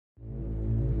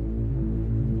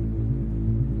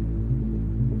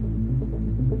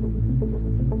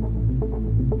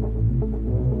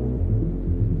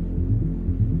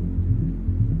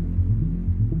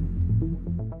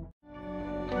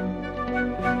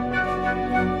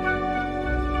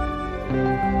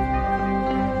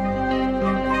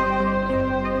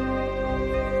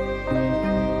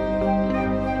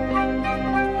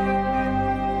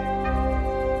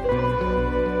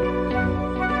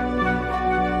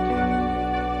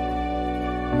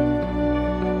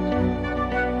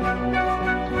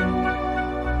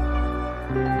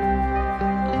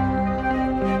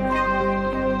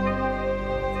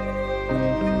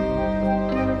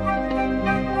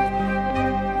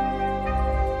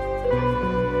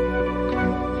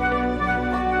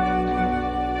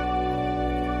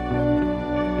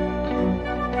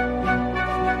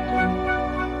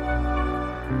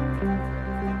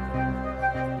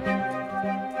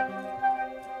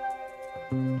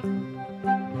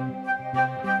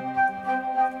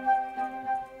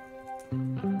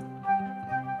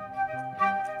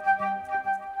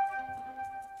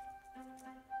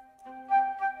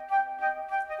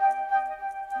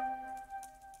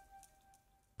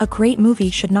A great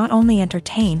movie should not only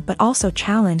entertain but also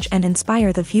challenge and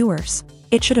inspire the viewers.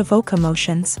 It should evoke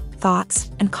emotions,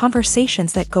 thoughts, and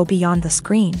conversations that go beyond the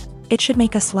screen. It should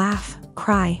make us laugh,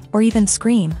 cry, or even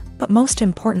scream, but most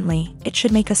importantly, it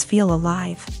should make us feel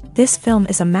alive. This film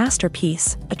is a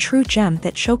masterpiece, a true gem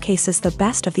that showcases the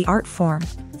best of the art form.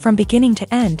 From beginning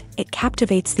to end, it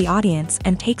captivates the audience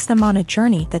and takes them on a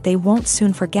journey that they won't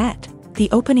soon forget. The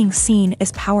opening scene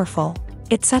is powerful.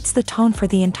 It sets the tone for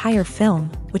the entire film,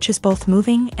 which is both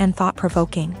moving and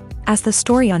thought-provoking. As the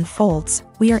story unfolds,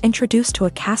 we are introduced to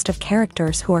a cast of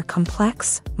characters who are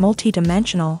complex,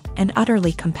 multi-dimensional, and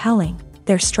utterly compelling.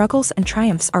 Their struggles and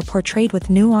triumphs are portrayed with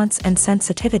nuance and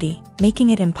sensitivity, making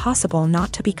it impossible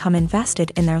not to become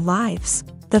invested in their lives.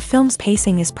 The film's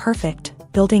pacing is perfect,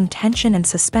 building tension and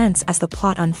suspense as the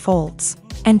plot unfolds.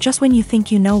 And just when you think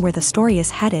you know where the story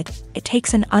is headed, it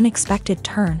takes an unexpected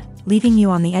turn, leaving you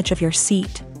on the edge of your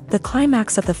seat. The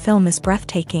climax of the film is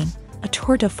breathtaking, a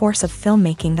tour de force of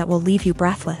filmmaking that will leave you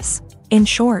breathless. In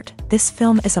short, this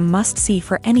film is a must-see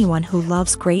for anyone who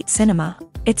loves great cinema.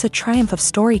 It's a triumph of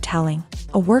storytelling,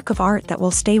 a work of art that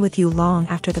will stay with you long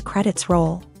after the credits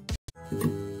roll.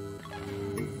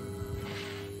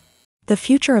 The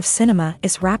future of cinema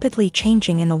is rapidly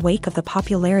changing in the wake of the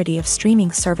popularity of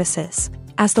streaming services.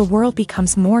 As the world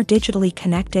becomes more digitally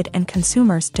connected and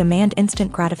consumers demand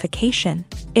instant gratification,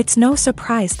 it's no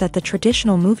surprise that the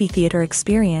traditional movie theater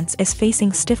experience is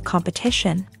facing stiff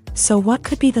competition. So what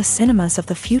could be the cinemas of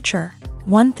the future?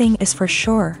 One thing is for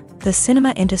sure, the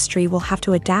cinema industry will have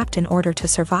to adapt in order to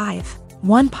survive.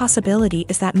 One possibility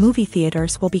is that movie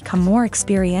theaters will become more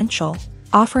experiential,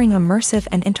 offering immersive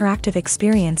and interactive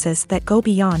experiences that go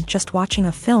beyond just watching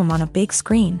a film on a big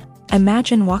screen.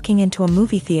 Imagine walking into a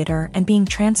movie theater and being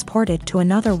transported to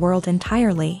another world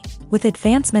entirely. With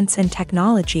advancements in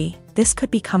technology, this could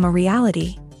become a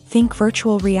reality. Think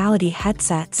virtual reality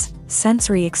headsets,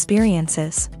 sensory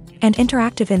experiences, and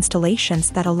interactive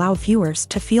installations that allow viewers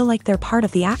to feel like they're part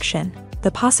of the action.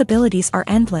 The possibilities are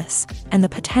endless, and the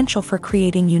potential for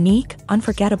creating unique,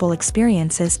 unforgettable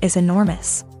experiences is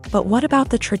enormous. But what about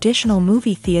the traditional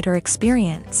movie theater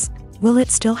experience? Will it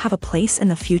still have a place in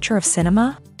the future of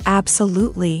cinema?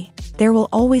 Absolutely. There will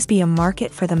always be a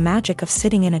market for the magic of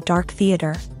sitting in a dark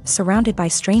theater, surrounded by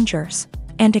strangers,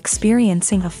 and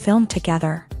experiencing a film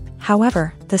together.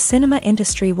 However, the cinema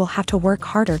industry will have to work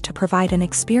harder to provide an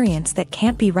experience that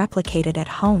can't be replicated at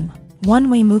home. One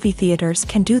way movie theaters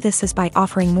can do this is by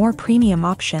offering more premium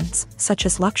options, such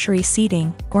as luxury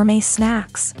seating, gourmet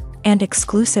snacks, and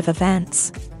exclusive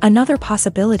events. Another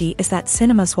possibility is that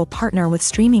cinemas will partner with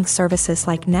streaming services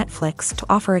like Netflix to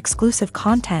offer exclusive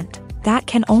content that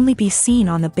can only be seen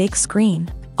on the big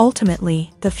screen.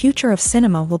 Ultimately, the future of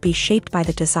cinema will be shaped by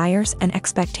the desires and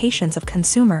expectations of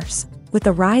consumers. With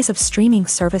the rise of streaming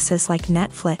services like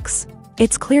Netflix,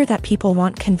 it's clear that people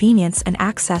want convenience and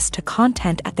access to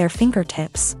content at their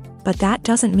fingertips. But that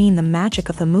doesn't mean the magic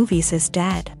of the movies is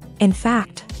dead. In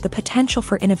fact, the potential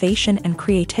for innovation and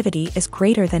creativity is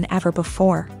greater than ever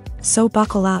before. So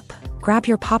buckle up, grab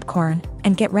your popcorn,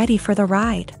 and get ready for the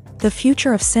ride. The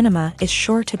future of cinema is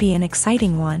sure to be an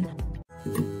exciting one.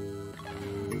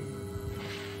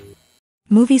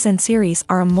 Movies and series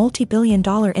are a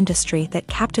multi-billion-dollar industry that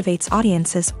captivates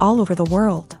audiences all over the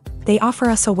world. They offer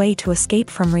us a way to escape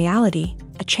from reality,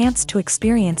 a chance to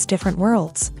experience different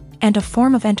worlds, and a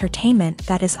form of entertainment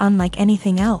that is unlike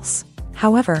anything else.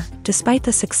 However, despite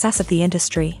the success of the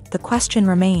industry, the question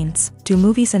remains, do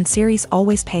movies and series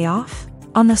always pay off?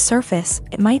 On the surface,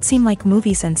 it might seem like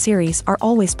movies and series are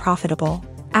always profitable.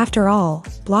 After all,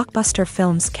 blockbuster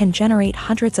films can generate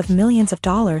hundreds of millions of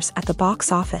dollars at the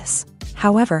box office.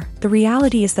 However, the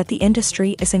reality is that the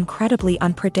industry is incredibly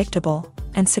unpredictable.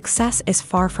 and success is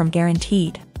far from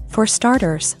guaranteed. For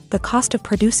starters, the cost of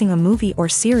producing a movie or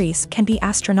series can be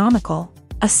astronomical.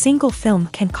 A single film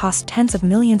can cost tens of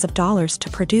millions of dollars to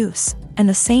produce, and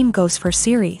the same goes for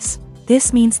series.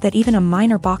 This means that even a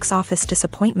minor box office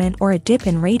disappointment or a dip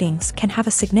in ratings can have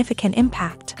a significant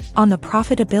impact on the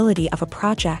profitability of a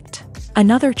project.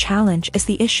 Another challenge is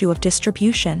the issue of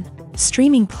distribution.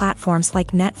 Streaming platforms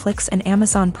like Netflix and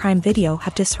Amazon Prime Video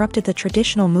have disrupted the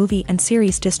traditional movie and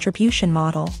series distribution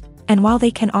model. And while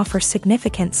they can offer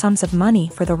significant sums of money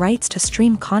for the rights to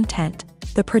stream content,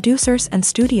 the producers and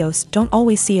studios don't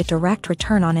always see a direct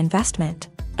return on investment.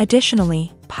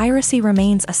 Additionally, piracy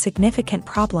remains a significant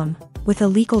problem, with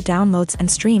illegal downloads and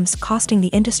streams costing the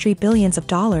industry billions of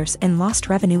dollars in lost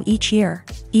revenue each year.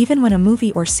 Even when a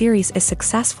movie or series is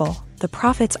successful, the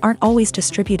profits aren't always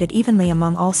distributed evenly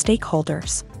among all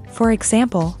stakeholders. For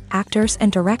example, actors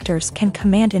and directors can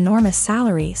command enormous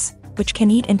salaries, which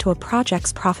can eat into a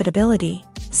project's profitability.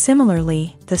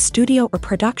 Similarly, the studio or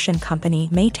production company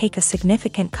may take a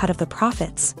significant cut of the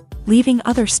profits, leaving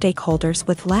other stakeholders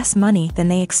with less money than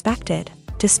they expected.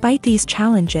 Despite these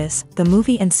challenges, the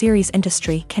movie and series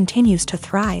industry continues to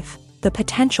thrive. The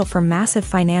potential for massive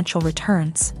financial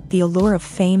returns, the allure of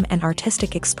fame and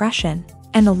artistic expression,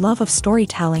 and the love of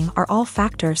storytelling are all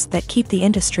factors that keep the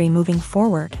industry moving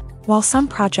forward. While some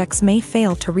projects may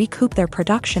fail to recoup their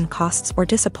production costs or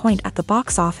disappoint at the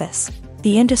box office,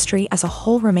 the industry as a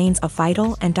whole remains a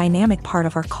vital and dynamic part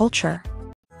of our culture.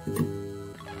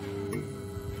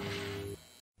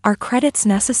 Are credits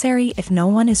necessary if no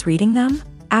one is reading them?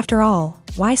 After all,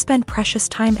 why spend precious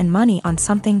time and money on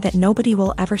something that nobody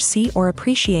will ever see or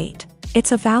appreciate?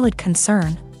 It's a valid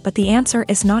concern, but the answer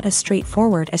is not as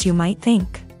straightforward as you might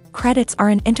think. Credits are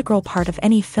an integral part of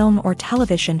any film or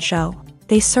television show.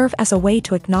 They serve as a way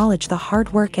to acknowledge the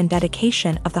hard work and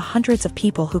dedication of the hundreds of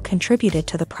people who contributed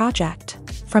to the project.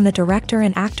 From the director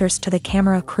and actors to the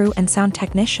camera crew and sound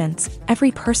technicians,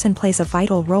 every person plays a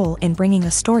vital role in bringing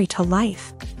a story to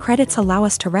life. Credits allow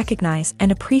us to recognize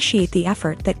and appreciate the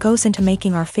effort that goes into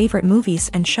making our favorite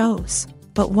movies and shows.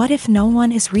 But what if no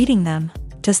one is reading them?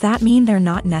 Does that mean they're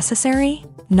not necessary?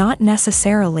 Not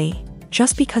necessarily.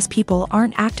 Just because people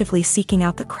aren't actively seeking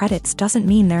out the credits doesn't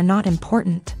mean they're not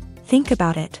important. Think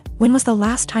about it. When was the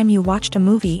last time you watched a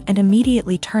movie and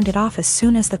immediately turned it off as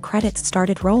soon as the credits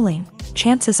started rolling?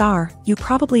 Chances are, you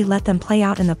probably let them play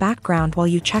out in the background while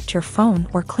you checked your phone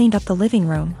or cleaned up the living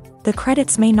room. The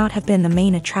credits may not have been the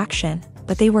main attraction,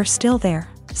 but they were still there,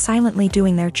 silently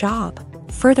doing their job.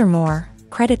 Furthermore,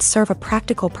 credits serve a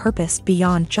practical purpose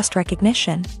beyond just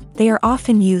recognition. They are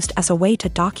often used as a way to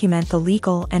document the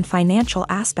legal and financial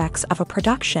aspects of a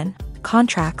production.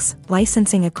 Contracts,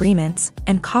 licensing agreements,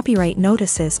 and copyright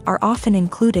notices are often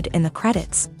included in the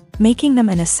credits, making them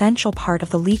an essential part of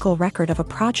the legal record of a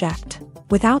project.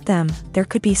 Without them, there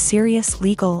could be serious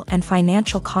legal and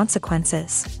financial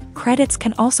consequences. Credits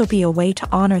can also be a way to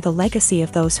honor the legacy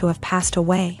of those who have passed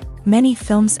away. Many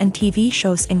films and TV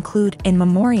shows include in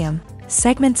memoriam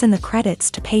segments in the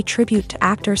credits to pay tribute to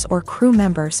actors or crew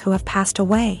members who have passed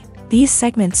away. These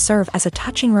segments serve as a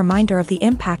touching reminder of the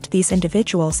impact these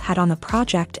individuals had on the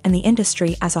project and the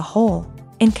industry as a whole.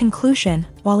 In conclusion,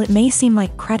 while it may seem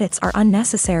like credits are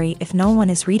unnecessary if no one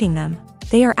is reading them,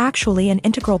 they are actually an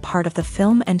integral part of the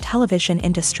film and television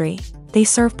industry. They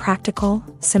serve practical,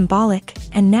 symbolic,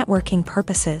 and networking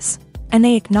purposes, and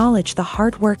they acknowledge the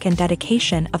hard work and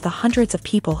dedication of the hundreds of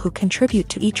people who contribute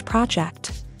to each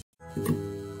project.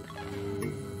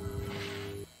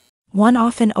 One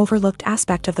often overlooked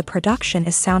aspect of the production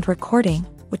is sound recording,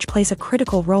 which plays a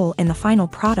critical role in the final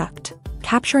product.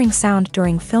 Capturing sound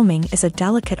during filming is a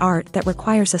delicate art that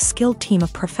requires a skilled team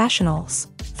of professionals.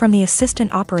 From the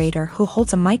assistant operator who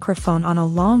holds a microphone on a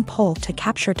long pole to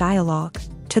capture dialogue,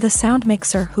 to the sound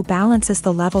mixer who balances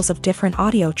the levels of different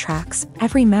audio tracks,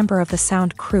 every member of the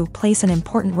sound crew plays an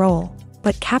important role.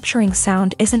 But capturing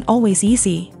sound isn't always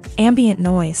easy. Ambient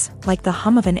noise, like the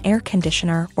hum of an air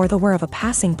conditioner or the whir of a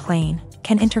passing plane,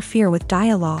 can interfere with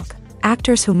dialogue.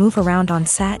 Actors who move around on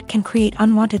set can create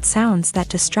unwanted sounds that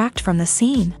distract from the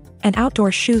scene. And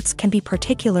outdoor shoots can be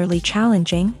particularly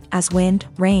challenging, as wind,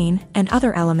 rain, and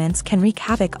other elements can wreak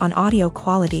havoc on audio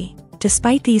quality.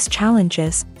 Despite these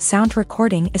challenges, sound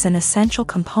recording is an essential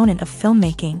component of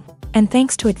filmmaking. And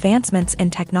thanks to advancements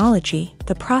in technology,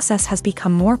 the process has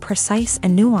become more precise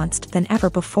and nuanced than ever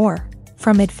before.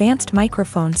 From advanced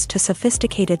microphones to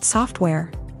sophisticated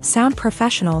software, sound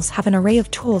professionals have an array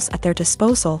of tools at their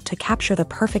disposal to capture the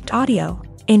perfect audio.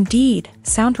 Indeed,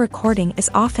 sound recording is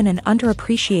often an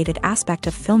underappreciated aspect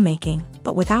of filmmaking,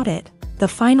 but without it, the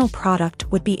final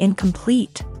product would be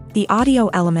incomplete. The audio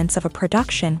elements of a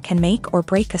production can make or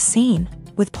break a scene.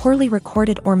 with poorly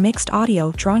recorded or mixed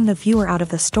audio drawing the viewer out of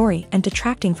the story and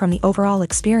detracting from the overall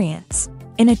experience.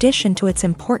 In addition to its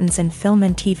importance in film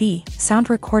and TV, sound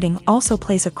recording also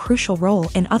plays a crucial role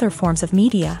in other forms of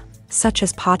media, such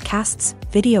as podcasts,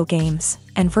 video games,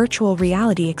 and virtual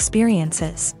reality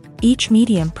experiences. Each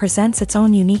medium presents its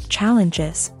own unique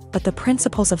challenges, but the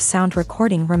principles of sound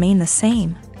recording remain the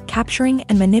same, capturing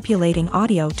and manipulating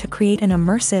audio to create an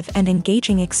immersive and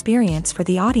engaging experience for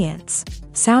the audience.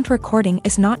 Sound recording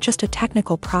is not just a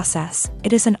technical process,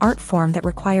 it is an art form that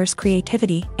requires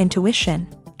creativity, intuition,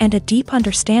 and a deep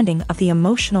understanding of the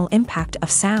emotional impact of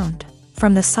sound.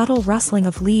 From the subtle rustling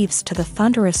of leaves to the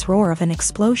thunderous roar of an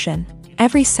explosion,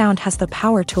 every sound has the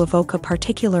power to evoke a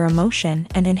particular emotion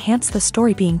and enhance the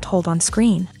story being told on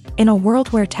screen. In a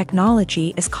world where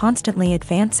technology is constantly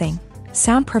advancing,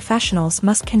 sound professionals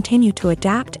must continue to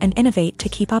adapt and innovate to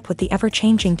keep up with the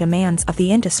ever-changing demands of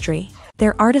the industry.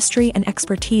 Their artistry and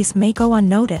expertise may go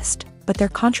unnoticed, but their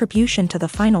contribution to the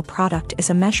final product is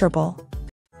immeasurable.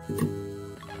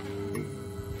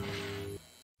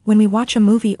 When we watch a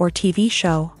movie or TV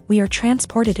show, we are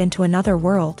transported into another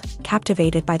world,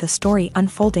 captivated by the story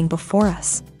unfolding before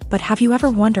us. But have you ever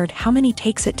wondered how many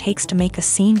takes it takes to make a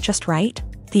scene just right?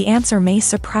 The answer may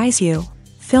surprise you.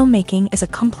 Filmmaking is a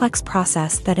complex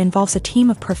process that involves a team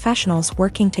of professionals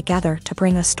working together to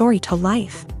bring a story to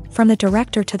life. From the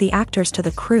director to the actors to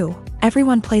the crew,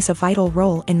 everyone plays a vital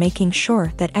role in making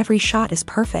sure that every shot is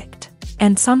perfect.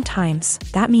 And sometimes,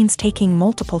 that means taking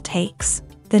multiple takes.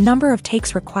 The number of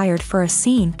takes required for a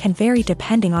scene can vary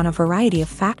depending on a variety of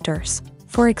factors.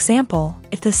 For example,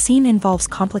 if the scene involves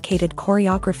complicated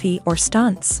choreography or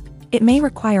stunts, it may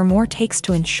require more takes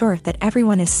to ensure that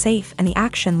everyone is safe and the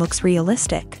action looks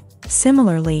realistic.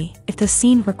 Similarly, if the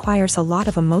scene requires a lot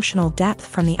of emotional depth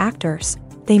from the actors,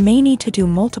 they may need to do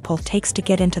multiple takes to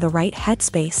get into the right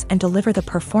headspace and deliver the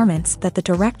performance that the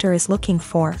director is looking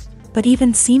for. But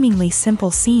even seemingly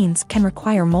simple scenes can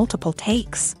require multiple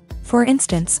takes. For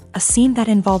instance, a scene that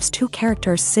involves two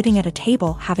characters sitting at a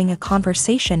table having a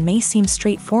conversation may seem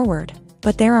straightforward,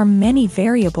 but there are many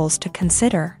variables to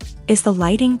consider. Is the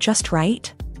lighting just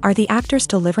right? Are the actors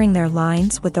delivering their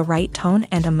lines with the right tone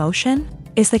and emotion?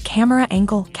 Is the camera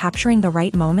angle capturing the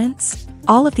right moments?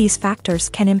 All of these factors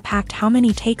can impact how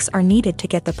many takes are needed to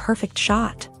get the perfect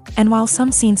shot. And while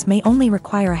some scenes may only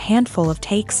require a handful of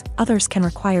takes, others can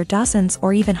require dozens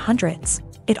or even hundreds.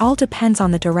 It all depends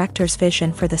on the director's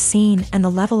vision for the scene and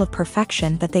the level of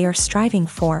perfection that they are striving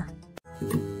for.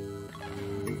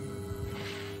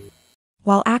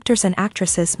 While actors and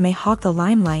actresses may hog the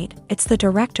limelight, it's the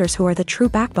directors who are the true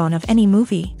backbone of any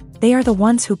movie. They are the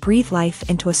ones who breathe life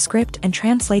into a script and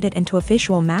translate it into a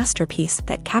visual masterpiece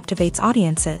that captivates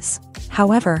audiences.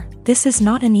 However, this is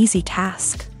not an easy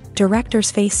task.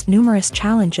 Directors face numerous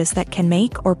challenges that can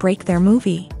make or break their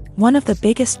movie. One of the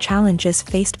biggest challenges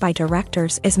faced by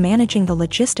directors is managing the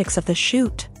logistics of the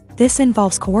shoot. This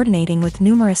involves coordinating with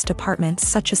numerous departments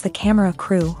such as the camera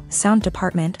crew, sound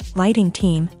department, lighting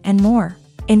team, and more.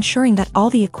 Ensuring that all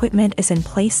the equipment is in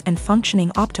place and functioning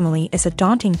optimally is a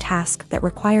daunting task that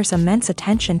requires immense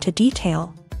attention to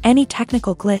detail. Any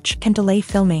technical glitch can delay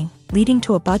filming, leading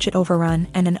to a budget overrun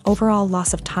and an overall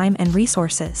loss of time and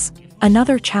resources.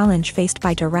 Another challenge faced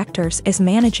by directors is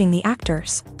managing the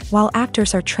actors. While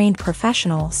actors are trained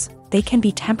professionals, they can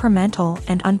be temperamental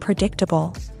and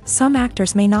unpredictable. Some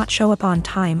actors may not show up on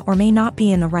time or may not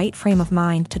be in the right frame of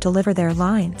mind to deliver their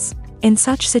lines. In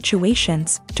such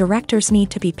situations, directors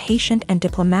need to be patient and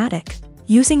diplomatic,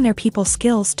 using their people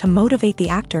skills to motivate the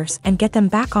actors and get them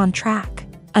back on track.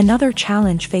 Another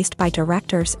challenge faced by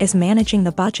directors is managing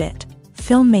the budget.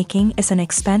 Filmmaking is an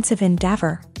expensive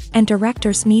endeavor, and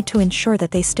directors need to ensure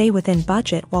that they stay within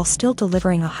budget while still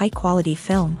delivering a high-quality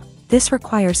film. This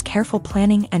requires careful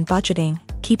planning and budgeting,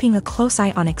 keeping a close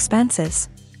eye on expenses,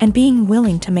 and being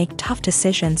willing to make tough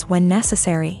decisions when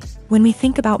necessary. When we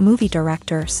think about movie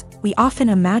directors, we often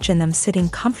imagine them sitting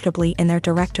comfortably in their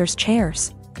director's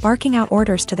chairs, barking out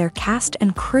orders to their cast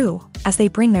and crew as they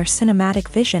bring their cinematic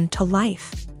vision to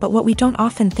life. But what we don't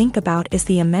often think about is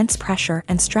the immense pressure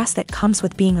and stress that comes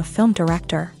with being a film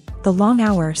director. The long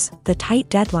hours, the tight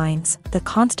deadlines, the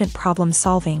constant problem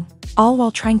solving, all while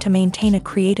trying to maintain a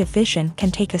creative vision can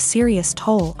take a serious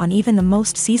toll on even the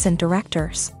most seasoned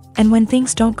directors. And when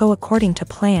things don't go according to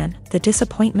plan, the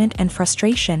disappointment and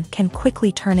frustration can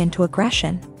quickly turn into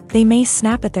aggression. They may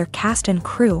snap at their cast and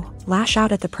crew, lash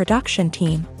out at the production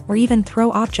team, or even throw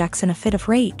objects in a fit of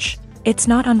rage. It's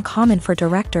not uncommon for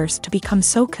directors to become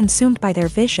so consumed by their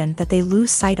vision that they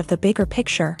lose sight of the bigger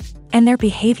picture, and their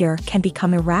behavior can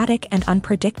become erratic and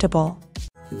unpredictable.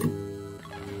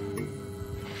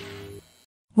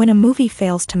 When a movie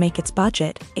fails to make its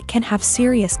budget, it can have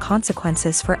serious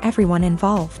consequences for everyone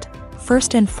involved.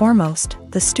 First and foremost,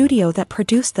 the studio that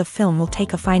produced the film will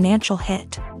take a financial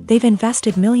hit. They've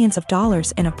invested millions of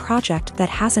dollars in a project that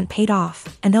hasn't paid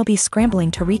off, and they'll be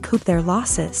scrambling to recoup their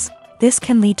losses. This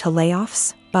can lead to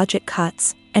layoffs, budget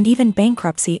cuts, and even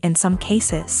bankruptcy in some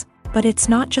cases. But it's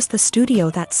not just the studio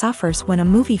that suffers when a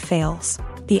movie fails.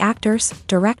 The actors,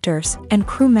 directors, and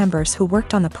crew members who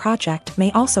worked on the project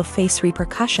may also face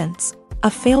repercussions. A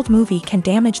failed movie can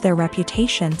damage their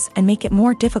reputations and make it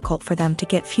more difficult for them to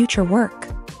get future work.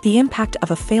 The impact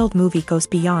of a failed movie goes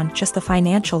beyond just the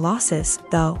financial losses,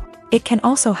 though. It can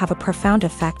also have a profound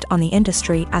effect on the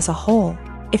industry as a whole.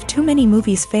 If too many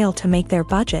movies fail to make their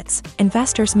budgets,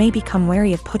 investors may become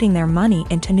wary of putting their money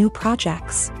into new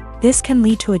projects. This can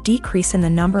lead to a decrease in the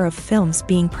number of films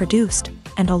being produced,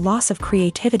 and a loss of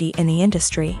creativity in the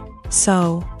industry.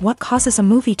 So, what causes a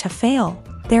movie to fail?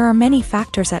 There are many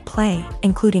factors at play,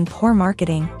 including poor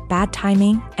marketing, bad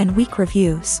timing, and weak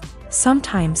reviews.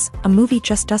 Sometimes, a movie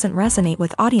just doesn't resonate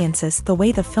with audiences the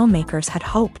way the filmmakers had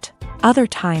hoped. Other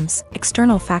times,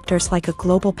 external factors like a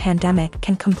global pandemic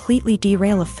can completely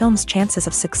derail a film's chances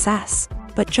of success.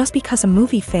 But just because a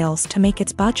movie fails to make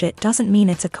its budget doesn't mean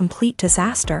it's a complete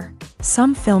disaster.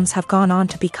 Some films have gone on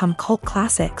to become cult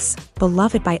classics,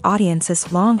 beloved by audiences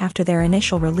long after their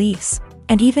initial release.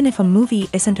 And even if a movie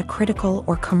isn't a critical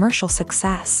or commercial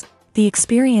success, the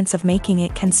experience of making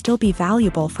it can still be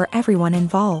valuable for everyone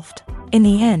involved. In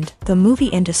the end, the movie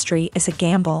industry is a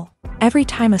gamble. Every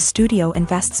time a studio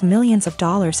invests millions of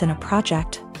dollars in a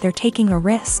project, they're taking a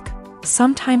risk.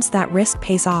 Sometimes that risk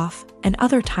pays off, and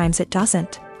other times it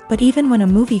doesn't. But even when a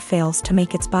movie fails to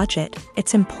make its budget,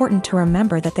 it's important to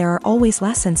remember that there are always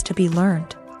lessons to be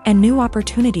learned, and new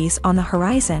opportunities on the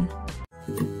horizon.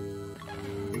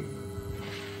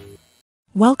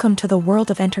 Welcome to the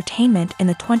world of entertainment in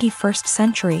the 21st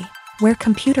century, where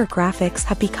computer graphics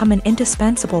have become an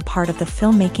indispensable part of the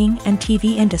filmmaking and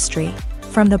TV industry.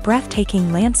 From the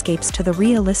breathtaking landscapes to the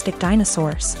realistic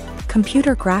dinosaurs,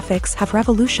 computer graphics have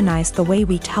revolutionized the way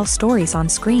we tell stories on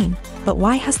screen. But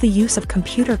why has the use of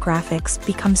computer graphics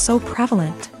become so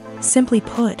prevalent? Simply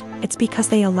put, it's because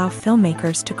they allow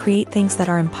filmmakers to create things that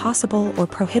are impossible or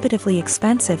prohibitively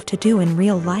expensive to do in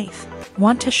real life.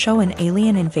 Want to show an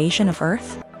alien invasion of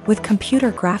Earth? With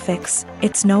computer graphics,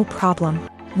 it's no problem.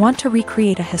 Want to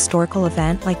recreate a historical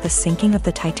event like the sinking of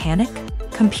the Titanic?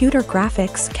 Computer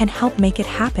graphics can help make it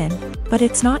happen. But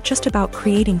it's not just about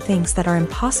creating things that are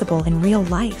impossible in real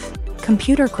life.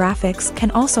 Computer graphics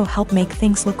can also help make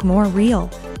things look more real.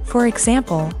 For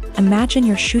example, imagine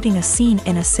you're shooting a scene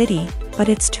in a city, but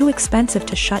it's too expensive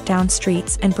to shut down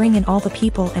streets and bring in all the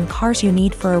people and cars you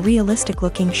need for a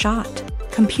realistic-looking shot.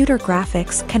 Computer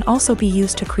graphics can also be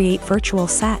used to create virtual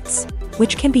sets,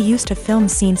 which can be used to film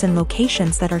scenes in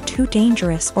locations that are too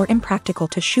dangerous or impractical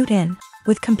to shoot in.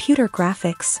 With computer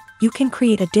graphics, you can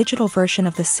create a digital version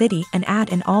of the city and add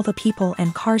in all the people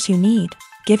and cars you need,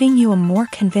 giving you a more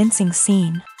convincing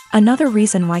scene. Another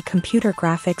reason why computer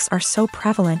graphics are so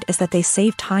prevalent is that they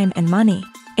save time and money.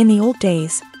 In the old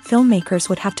days, filmmakers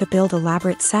would have to build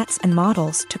elaborate sets and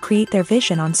models to create their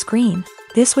vision on screen.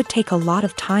 This would take a lot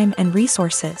of time and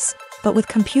resources. But with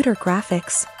computer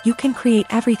graphics, you can create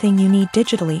everything you need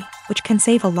digitally, which can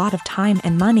save a lot of time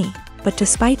and money. But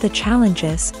despite the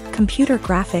challenges, computer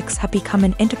graphics have become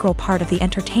an integral part of the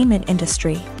entertainment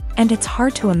industry, and it's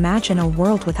hard to imagine a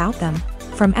world without them.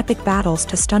 From epic battles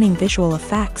to stunning visual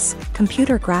effects,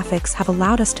 computer graphics have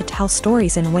allowed us to tell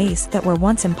stories in ways that were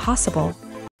once impossible.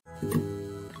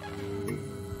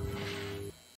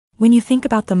 When you think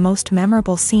about the most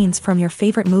memorable scenes from your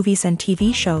favorite movies and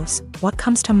TV shows, what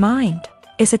comes to mind?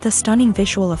 Is it the stunning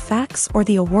visual effects or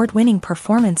the award-winning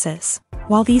performances?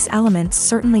 While these elements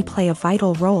certainly play a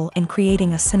vital role in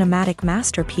creating a cinematic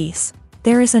masterpiece,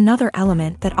 there is another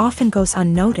element that often goes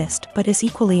unnoticed but is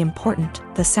equally important: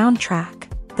 the soundtrack.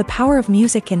 The power of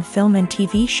music in film and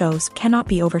TV shows cannot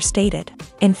be overstated.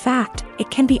 In fact, it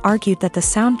can be argued that the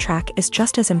soundtrack is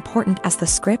just as important as the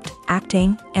script,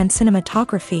 acting, and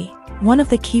cinematography. One of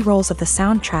the key roles of the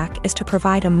soundtrack is to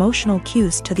provide emotional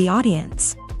cues to the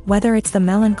audience. Whether it's the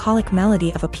melancholic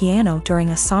melody of a piano during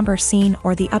a somber scene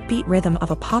or the upbeat rhythm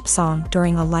of a pop song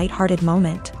during a lighthearted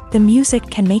moment, the music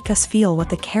can make us feel what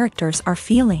the characters are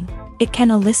feeling. It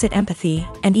can elicit empathy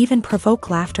and even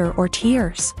provoke laughter or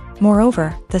tears.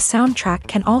 Moreover, the soundtrack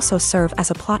can also serve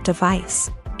as a plot device.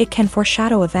 It can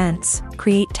foreshadow events,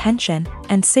 create tension,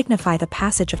 and signify the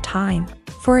passage of time.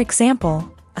 For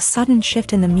example, a sudden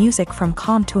shift in the music from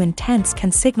calm to intense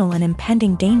can signal an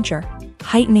impending danger,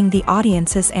 heightening the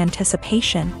audience's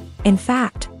anticipation. In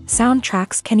fact,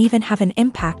 Soundtracks can even have an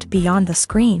impact beyond the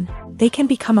screen. They can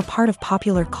become a part of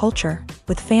popular culture,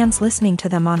 with fans listening to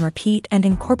them on repeat and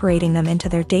incorporating them into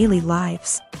their daily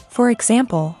lives. For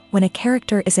example, when a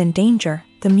character is in danger,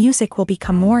 the music will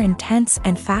become more intense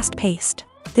and fast-paced.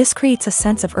 This creates a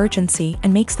sense of urgency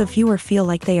and makes the viewer feel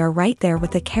like they are right there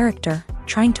with the character,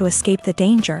 trying to escape the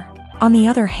danger. On the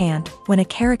other hand, when a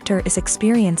character is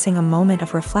experiencing a moment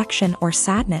of reflection or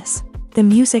sadness, the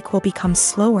music will become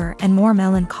slower and more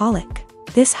melancholic.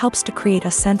 This helps to create a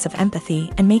sense of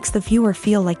empathy and makes the viewer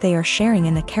feel like they are sharing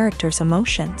in the character's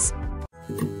emotions.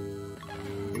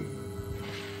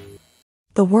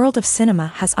 The world of cinema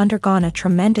has undergone a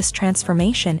tremendous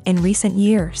transformation in recent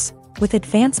years. With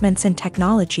advancements in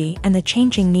technology and the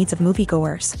changing needs of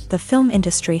moviegoers, the film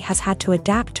industry has had to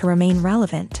adapt to remain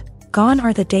relevant. Gone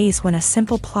are the days when a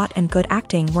simple plot and good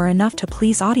acting were enough to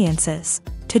please audiences.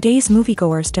 Today's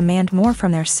moviegoers demand more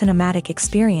from their cinematic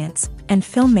experience, and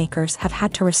filmmakers have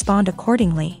had to respond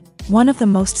accordingly. One of the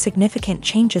most significant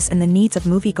changes in the needs of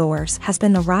moviegoers has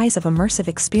been the rise of immersive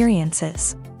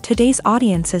experiences. Today's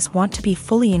audiences want to be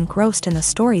fully engrossed in the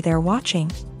story they're watching,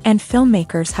 and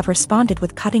filmmakers have responded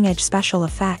with cutting-edge special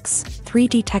effects,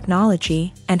 3D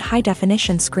technology, and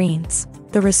high-definition screens.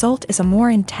 The result is a more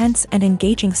intense and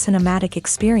engaging cinematic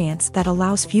experience that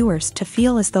allows viewers to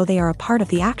feel as though they are a part of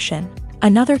the action.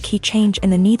 Another key change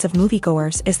in the needs of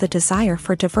moviegoers is the desire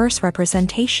for diverse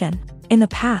representation. In the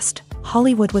past,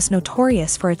 Hollywood was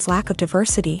notorious for its lack of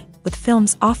diversity, with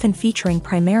films often featuring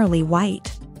primarily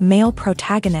white, male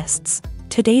protagonists.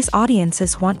 Today's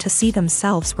audiences want to see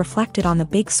themselves reflected on the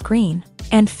big screen,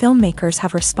 and filmmakers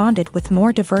have responded with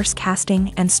more diverse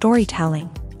casting and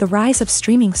storytelling. The rise of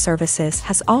streaming services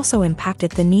has also impacted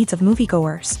the needs of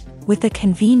moviegoers. With the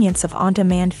convenience of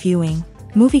on-demand viewing,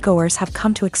 moviegoers have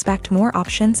come to expect more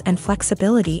options and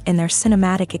flexibility in their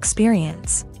cinematic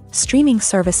experience. Streaming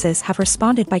services have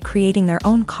responded by creating their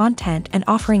own content and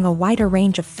offering a wider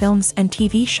range of films and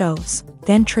TV shows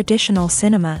than traditional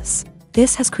cinemas.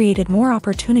 This has created more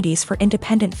opportunities for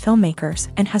independent filmmakers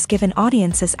and has given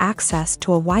audiences access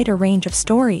to a wider range of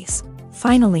stories.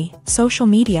 Finally, social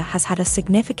media has had a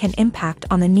significant impact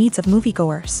on the needs of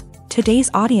moviegoers.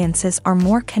 Today's audiences are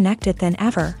more connected than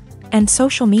ever, and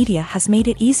social media has made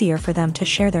it easier for them to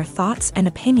share their thoughts and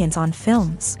opinions on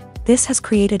films. This has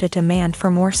created a demand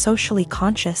for more socially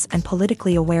conscious and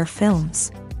politically aware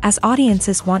films. As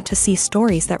audiences want to see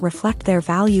stories that reflect their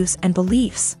values and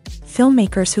beliefs,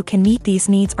 filmmakers who can meet these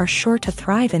needs are sure to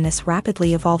thrive in this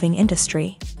rapidly evolving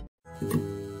industry.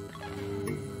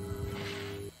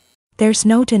 There's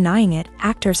no denying it,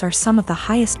 actors are some of the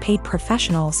highest paid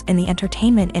professionals in the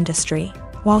entertainment industry.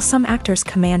 While some actors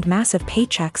command massive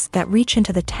paychecks that reach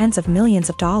into the tens of millions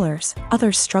of dollars,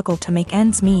 others struggle to make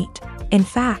ends meet. In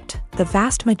fact, the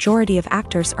vast majority of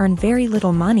actors earn very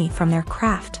little money from their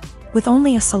craft, with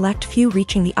only a select few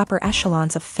reaching the upper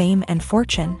echelons of fame and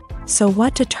fortune. So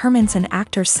what determines an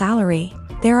actor's salary?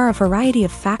 There are a variety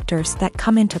of factors that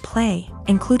come into play,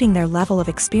 including their level of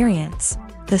experience,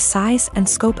 the size and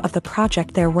scope of the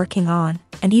project they're working on,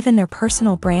 and even their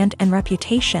personal brand and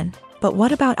reputation. But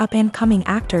what about up-and-coming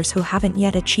actors who haven't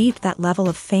yet achieved that level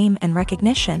of fame and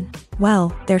recognition?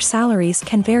 Well, their salaries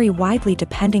can vary widely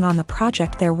depending on the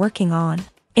project they're working on.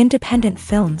 Independent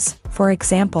films, for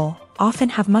example, often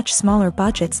have much smaller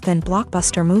budgets than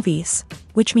blockbuster movies,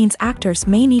 which means actors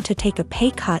may need to take a pay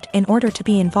cut in order to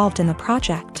be involved in the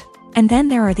project. And then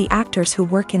there are the actors who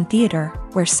work in theater,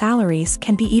 where salaries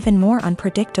can be even more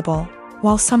unpredictable.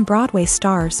 While some Broadway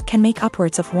stars can make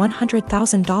upwards of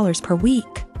 $100,000 per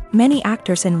week, many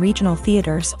actors in regional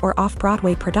theaters or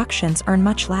off-Broadway productions earn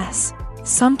much less,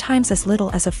 sometimes as little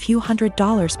as a few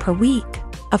 $100s per week.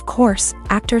 Of course,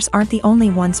 actors aren't the only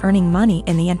ones earning money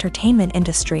in the entertainment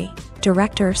industry.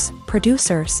 Directors,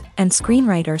 producers, and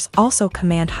screenwriters also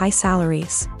command high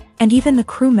salaries. And even the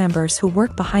crew members who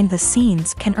work behind the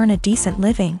scenes can earn a decent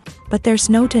living. But there's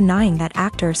no denying that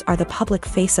actors are the public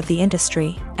face of the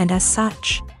industry, and as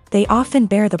such, they often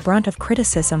bear the brunt of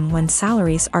criticism when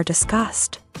salaries are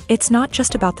discussed. It's not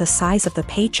just about the size of the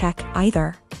paycheck,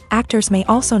 either. Actors may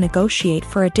also negotiate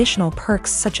for additional perks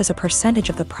such as a percentage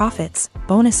of the profits,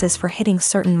 bonuses for hitting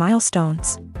certain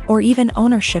milestones, or even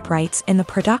ownership rights in the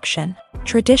production.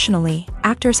 Traditionally,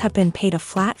 actors have been paid a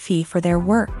flat fee for their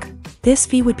work. This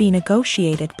fee would be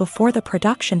negotiated before the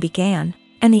production began,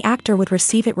 and the actor would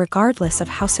receive it regardless of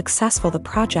how successful the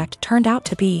project turned out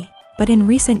to be. But in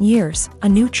recent years, a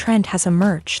new trend has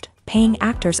emerged, paying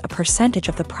actors a percentage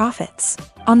of the profits.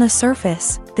 On the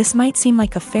surface, this might seem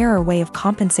like a fairer way of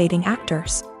compensating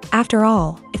actors. After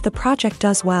all, if the project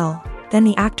does well, then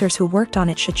the actors who worked on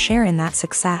it should share in that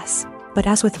success. But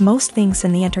as with most things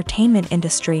in the entertainment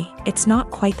industry, it's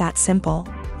not quite that simple.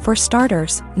 For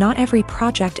starters, not every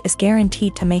project is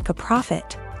guaranteed to make a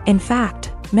profit. In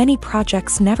fact, many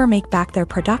projects never make back their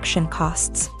production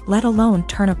costs, let alone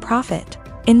turn a profit.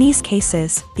 In these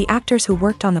cases, the actors who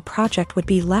worked on the project would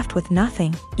be left with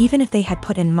nothing, even if they had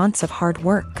put in months of hard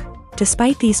work.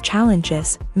 Despite these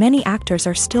challenges, many actors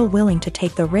are still willing to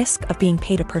take the risk of being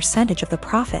paid a percentage of the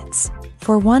profits.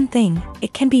 For one thing,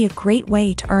 it can be a great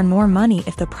way to earn more money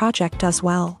if the project does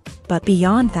well. But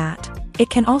beyond that, it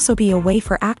can also be a way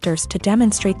for actors to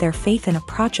demonstrate their faith in a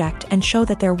project and show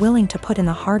that they're willing to put in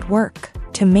the hard work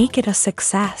to make it a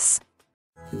success.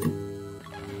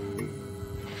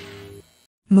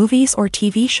 Movies or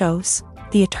TV shows?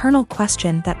 The eternal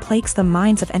question that plagues the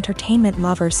minds of entertainment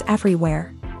lovers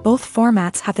everywhere. Both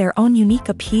formats have their own unique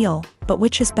appeal, but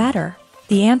which is better?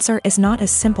 The answer is not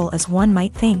as simple as one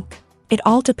might think. It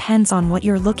all depends on what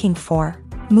you're looking for.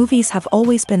 Movies have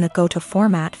always been the go-to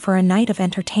format for a night of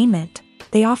entertainment.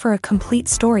 They offer a complete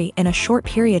story in a short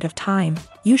period of time,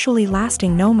 usually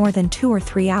lasting no more than 2 or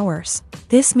 3 hours.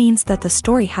 This means that the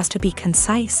story has to be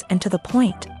concise and to the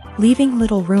point, leaving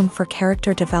little room for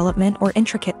character development or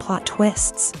intricate plot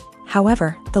twists.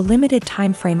 However, the limited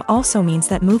time frame also means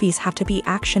that movies have to be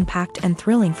action-packed and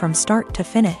thrilling from start to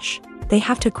finish. They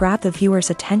have to grab the viewer's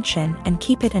attention and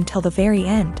keep it until the very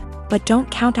end. But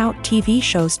don't count out TV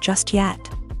shows just yet.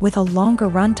 With a longer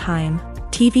runtime,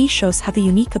 TV shows have the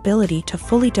unique ability to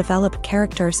fully develop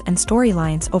characters and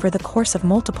storylines over the course of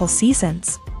multiple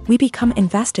seasons. We become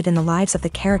invested in the lives of the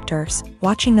characters,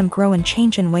 watching them grow and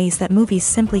change in ways that movies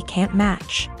simply can't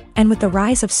match. And with the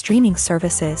rise of streaming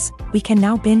services, we can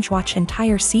now binge-watch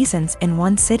entire seasons in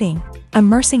one sitting,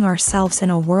 immersing ourselves in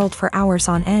a world for hours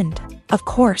on end. Of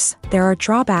course, there are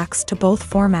drawbacks to both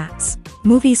formats.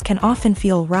 Movies can often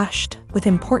feel rushed, with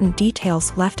important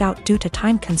details left out due to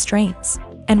time constraints.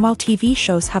 And while TV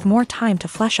shows have more time to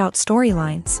flesh out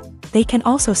storylines, they can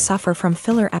also suffer from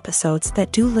filler episodes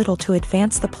that do little to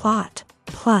advance the plot.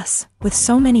 Plus, with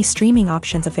so many streaming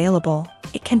options available,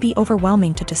 it can be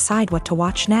overwhelming to decide what to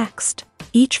watch next.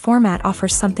 Each format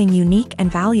offers something unique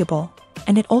and valuable,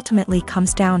 and it ultimately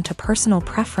comes down to personal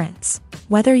preference.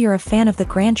 Whether you're a fan of the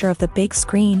grandeur of the big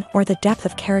screen or the depth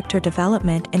of character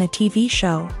development in a TV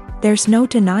show, there's no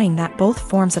denying that both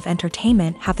forms of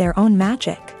entertainment have their own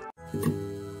magic.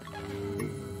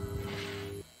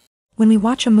 When we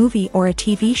watch a movie or a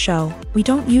TV show, we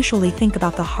don't usually think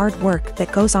about the hard work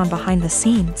that goes on behind the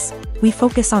scenes. We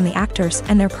focus on the actors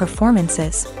and their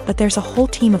performances, but there's a whole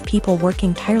team of people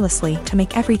working tirelessly to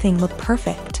make everything look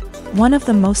perfect. One of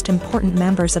the most important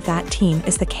members of that team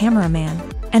is the cameraman,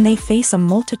 and they face a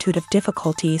multitude of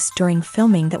difficulties during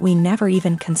filming that we never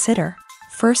even consider.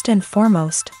 First and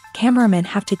foremost, cameramen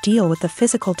have to deal with the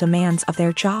physical demands of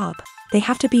their job. They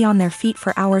have to be on their feet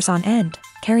for hours on end,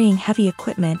 carrying heavy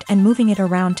equipment and moving it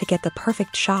around to get the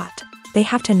perfect shot. They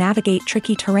have to navigate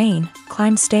tricky terrain,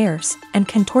 climb stairs, and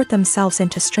contort themselves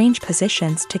into strange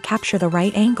positions to capture the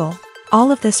right angle.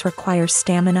 All of this requires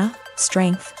stamina,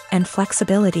 strength, and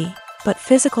flexibility. But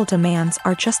physical demands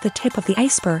are just the tip of the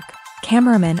iceberg.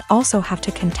 Cameramen also have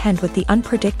to contend with the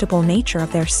unpredictable nature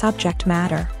of their subject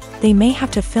matter. They may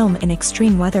have to film in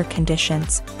extreme weather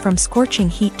conditions, from scorching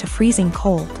heat to freezing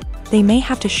cold. They may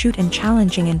have to shoot in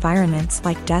challenging environments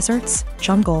like deserts,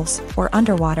 jungles, or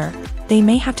underwater. They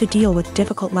may have to deal with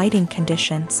difficult lighting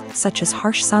conditions, such as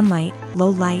harsh sunlight, low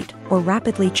light, or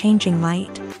rapidly changing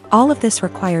light. All of this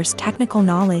requires technical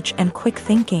knowledge and quick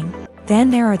thinking. Then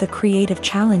there are the creative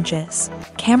challenges.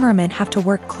 Cameramen have to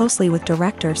work closely with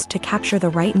directors to capture the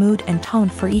right mood and tone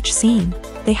for each scene.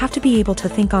 They have to be able to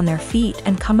think on their feet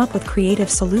and come up with creative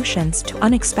solutions to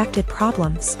unexpected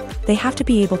problems. They have to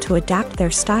be able to adapt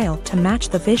their style to match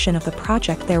the vision of the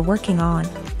project they're working on.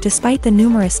 Despite the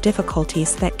numerous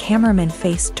difficulties that cameramen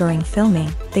face during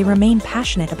filming, they remain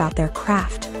passionate about their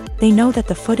craft. They know that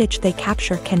the footage they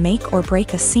capture can make or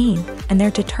break a scene, and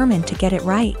they're determined to get it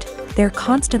right. They're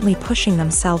constantly pushing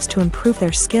themselves to improve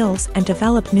their skills and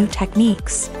develop new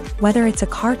techniques. Whether it's a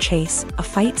car chase, a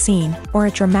fight scene, or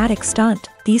a dramatic stunt,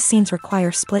 these scenes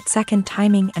require split-second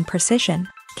timing and precision.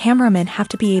 Cameramen have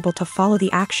to be able to follow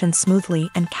the action smoothly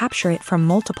and capture it from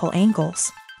multiple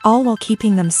angles, all while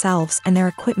keeping themselves and their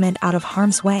equipment out of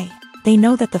harm's way. They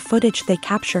know that the footage they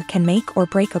capture can make or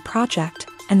break a project,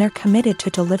 and they're committed to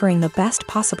delivering the best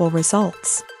possible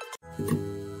results.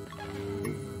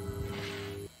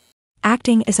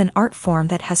 Acting is an art form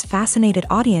that has fascinated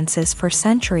audiences for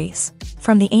centuries.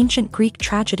 From the ancient Greek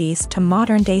tragedies to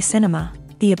modern-day cinema,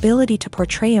 the ability to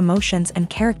portray emotions and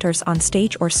characters on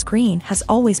stage or screen has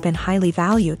always been highly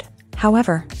valued.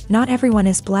 However, not everyone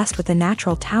is blessed with a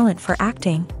natural talent for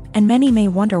acting. and many may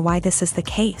wonder why this is the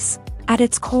case. At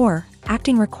its core,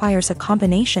 acting requires a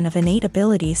combination of innate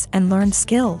abilities and learned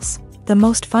skills. The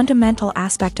most fundamental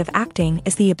aspect of acting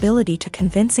is the ability to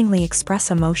convincingly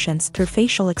express emotions through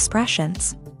facial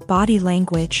expressions, body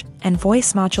language, and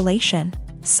voice modulation.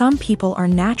 Some people are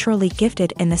naturally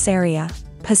gifted in this area,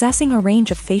 possessing a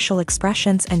range of facial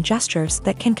expressions and gestures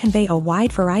that can convey a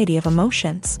wide variety of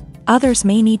emotions. Others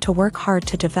may need to work hard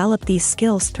to develop these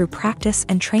skills through practice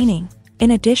and training.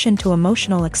 In addition to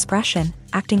emotional expression,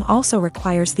 acting also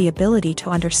requires the ability to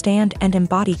understand and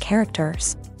embody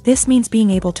characters. This means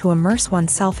being able to immerse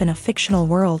oneself in a fictional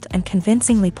world and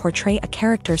convincingly portray a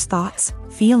character's thoughts,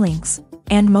 feelings,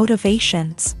 and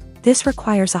motivations. This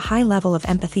requires a high level of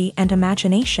empathy and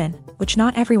imagination, which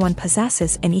not everyone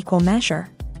possesses in equal measure.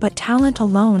 But talent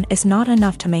alone is not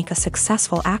enough to make a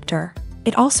successful actor.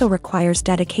 It also requires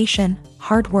dedication,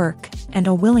 hard work, and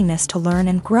a willingness to learn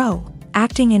and grow.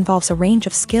 Acting involves a range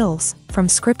of skills, from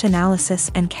script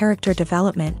analysis and character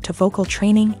development to vocal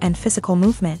training and physical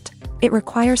movement. It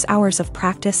requires hours of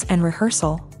practice and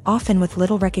rehearsal, often with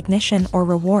little recognition or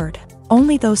reward.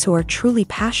 Only those who are truly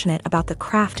passionate about the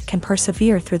craft can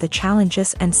persevere through the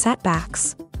challenges and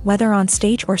setbacks. Whether on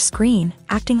stage or screen,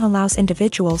 acting allows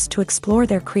individuals to explore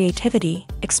their creativity,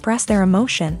 express their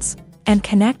emotions, and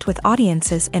connect with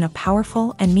audiences in a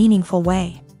powerful and meaningful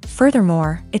way.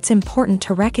 Furthermore, it's important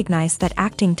to recognize that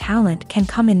acting talent can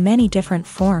come in many different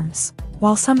forms.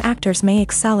 While some actors may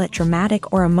excel at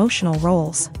dramatic or emotional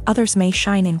roles, others may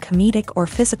shine in comedic or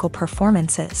physical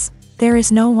performances. There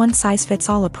is no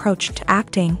one-size-fits-all approach to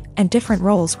acting, and different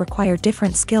roles require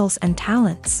different skills and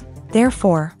talents.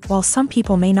 Therefore, while some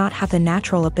people may not have the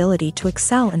natural ability to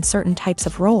excel in certain types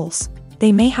of roles,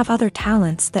 they may have other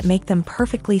talents that make them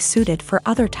perfectly suited for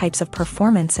other types of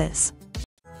performances.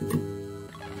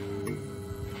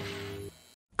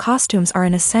 Costumes are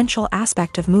an essential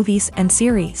aspect of movies and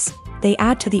series. They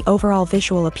add to the overall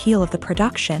visual appeal of the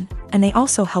production, and they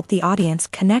also help the audience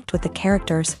connect with the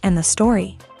characters and the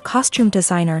story. Costume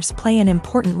designers play an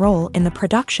important role in the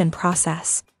production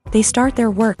process. They start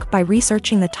their work by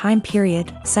researching the time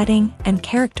period, setting, and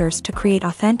characters to create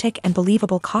authentic and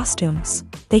believable costumes.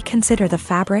 They consider the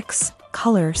fabrics,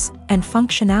 colors, and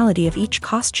functionality of each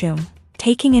costume,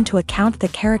 taking into account the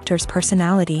character's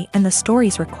personality and the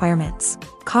story's requirements.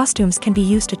 Costumes can be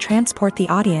used to transport the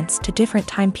audience to different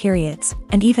time periods,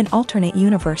 and even alternate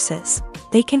universes.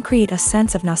 They can create a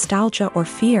sense of nostalgia or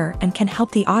fear and can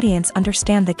help the audience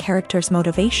understand the character's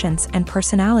motivations and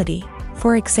personality.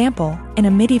 For example, in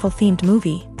a medieval-themed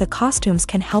movie, the costumes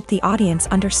can help the audience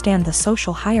understand the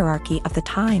social hierarchy of the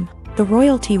time. The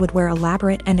royalty would wear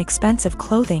elaborate and expensive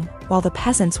clothing, while the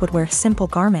peasants would wear simple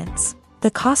garments. The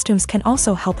costumes can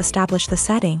also help establish the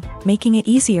setting, making it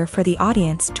easier for the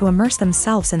audience to immerse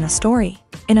themselves in the story.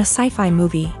 In a sci-fi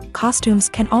movie, costumes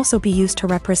can also be used to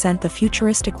represent the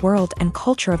futuristic world and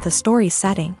culture of the story's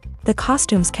setting. The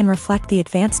costumes can reflect the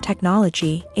advanced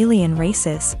technology, alien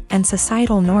races, and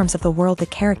societal norms of the world the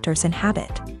characters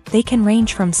inhabit. They can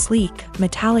range from sleek,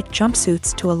 metallic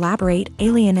jumpsuits to elaborate,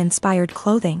 alien-inspired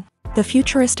clothing. The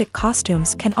futuristic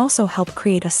costumes can also help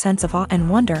create a sense of awe and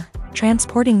wonder,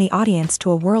 transporting the audience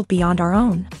to a world beyond our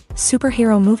own.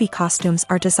 Superhero movie costumes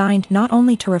are designed not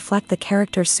only to reflect the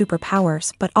character's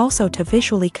superpowers but also to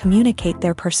visually communicate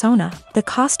their persona. The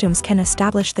costumes can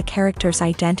establish the character's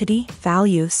identity,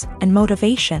 values, and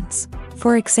motivations.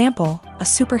 For example, a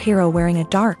superhero wearing a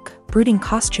dark, brooding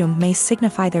costume may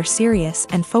signify their serious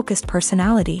and focused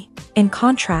personality. In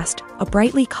contrast, a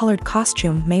brightly colored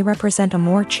costume may represent a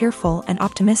more cheerful and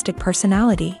optimistic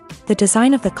personality. The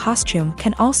design of the costume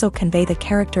can also convey the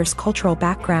character's cultural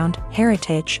background,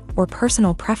 heritage, or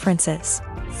personal preferences.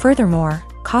 Furthermore,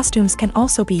 costumes can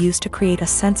also be used to create a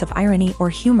sense of irony or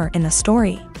humor in the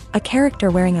story. A character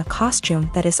wearing a costume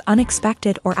that is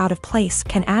unexpected or out of place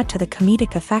can add to the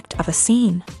comedic effect of a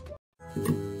scene.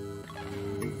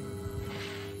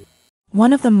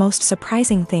 One of the most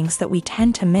surprising things that we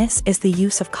tend to miss is the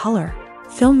use of color.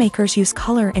 Filmmakers use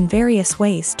color in various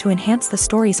ways to enhance the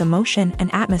story's emotion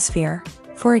and atmosphere.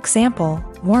 For example,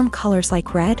 warm colors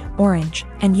like red, orange,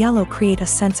 and yellow create a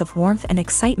sense of warmth and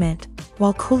excitement,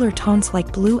 while cooler tones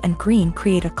like blue and green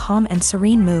create a calm and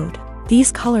serene mood.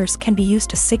 These colors can be used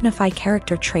to signify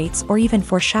character traits or even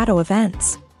foreshadow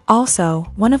events. Also,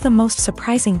 one of the most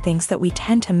surprising things that we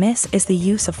tend to miss is the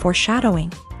use of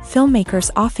foreshadowing.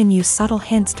 Filmmakers often use subtle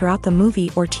hints throughout the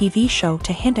movie or TV show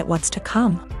to hint at what's to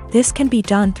come. This can be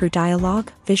done through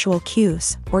dialogue, visual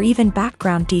cues, or even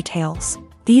background details.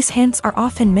 These hints are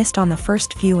often missed on the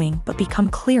first viewing but become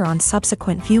clear on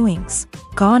subsequent viewings.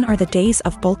 Gone are the days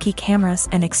of bulky cameras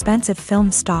and expensive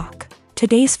film stock.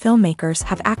 Today's filmmakers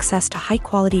have access to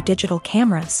high-quality digital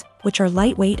cameras, which are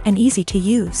lightweight and easy to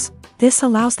use. This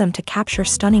allows them to capture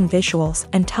stunning visuals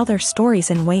and tell their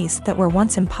stories in ways that were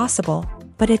once impossible.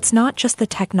 But it's not just the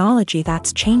technology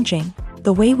that's changing.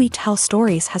 The way we tell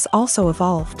stories has also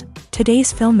evolved.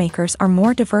 Today's filmmakers are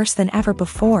more diverse than ever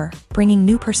before, bringing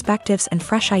new perspectives and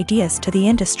fresh ideas to the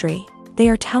industry. They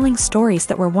are telling stories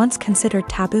that were once considered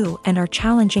taboo and are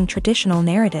challenging traditional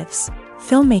narratives.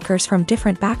 Filmmakers from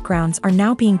different backgrounds are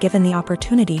now being given the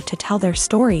opportunity to tell their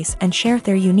stories and share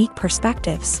their unique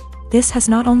perspectives. This has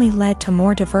not only led to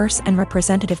more diverse and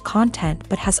representative content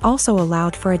but has also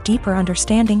allowed for a deeper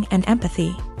understanding and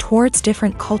empathy towards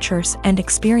different cultures and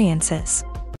experiences.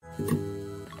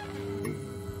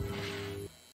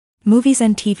 Movies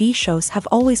and TV shows have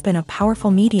always been a powerful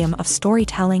medium of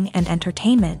storytelling and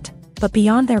entertainment, but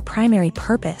beyond their primary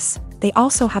purpose, they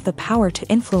also have the power to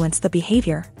influence the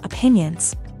behavior,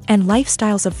 opinions, and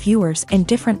lifestyles of viewers in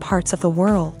different parts of the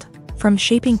world. From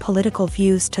shaping political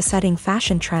views to setting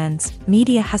fashion trends,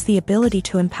 media has the ability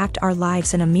to impact our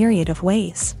lives in a myriad of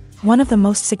ways. One of the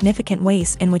most significant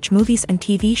ways in which movies and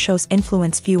TV shows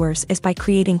influence viewers is by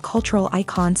creating cultural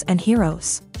icons and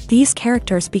heroes. These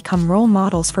characters become role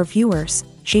models for viewers,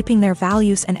 shaping their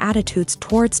values and attitudes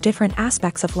towards different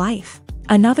aspects of life.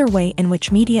 Another way in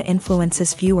which media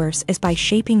influences viewers is by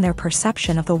shaping their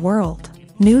perception of the world.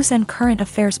 News and current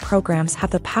affairs programs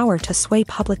have the power to sway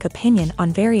public opinion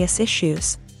on various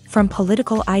issues, from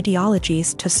political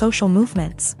ideologies to social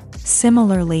movements.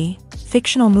 Similarly,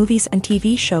 fictional movies and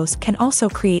TV shows can also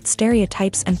create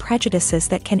stereotypes and prejudices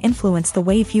that can influence the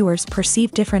way viewers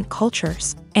perceive different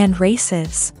cultures and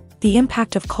races. The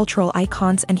impact of cultural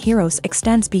icons and heroes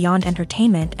extends beyond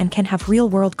entertainment and can have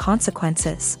real-world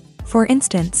consequences. For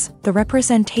instance, the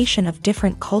representation of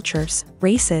different cultures,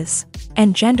 races,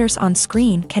 and genders on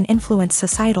screen can influence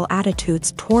societal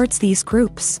attitudes towards these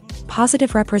groups.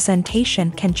 Positive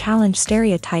representation can challenge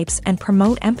stereotypes and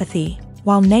promote empathy,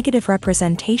 while negative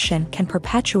representation can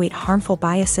perpetuate harmful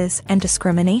biases and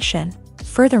discrimination.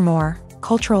 Furthermore,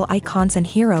 cultural icons and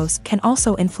heroes can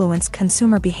also influence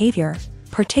consumer behavior,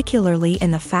 particularly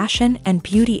in the fashion and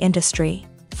beauty industry.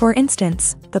 For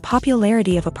instance, the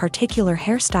popularity of a particular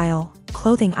hairstyle,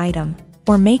 clothing item,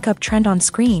 or makeup trend on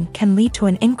screen can lead to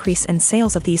an increase in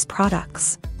sales of these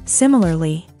products.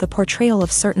 Similarly, the portrayal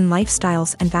of certain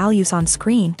lifestyles and values on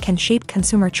screen can shape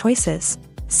consumer choices,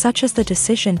 such as the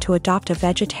decision to adopt a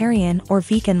vegetarian or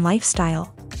vegan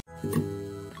lifestyle.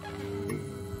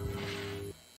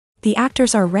 The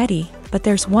actors are ready, but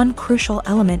there's one crucial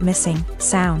element missing: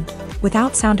 sound.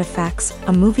 Without sound effects,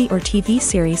 a movie or TV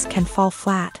series can fall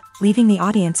flat, leaving the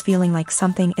audience feeling like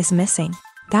something is missing.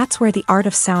 That's where the art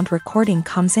of sound recording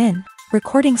comes in.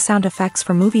 Recording sound effects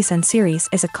for movies and series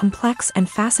is a complex and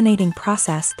fascinating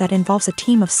process that involves a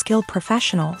team of skilled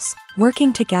professionals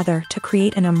working together to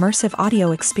create an immersive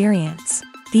audio experience.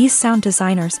 These sound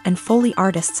designers and Foley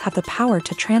artists have the power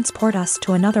to transport us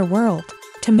to another world,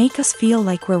 to make us feel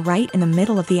like we're right in the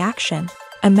middle of the action.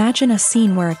 Imagine a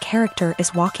scene where a character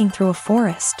is walking through a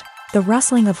forest. The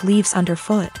rustling of leaves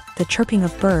underfoot, the chirping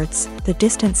of birds, the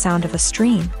distant sound of a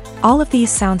stream. All of these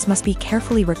sounds must be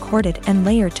carefully recorded and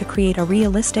layered to create a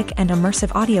realistic and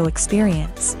immersive audio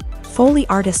experience. Foley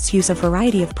artists use a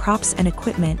variety of props and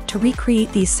equipment to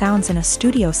recreate these sounds in a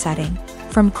studio setting,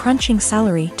 from crunching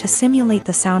celery to simulate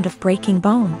the sound of breaking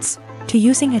bones, to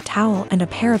using a towel and a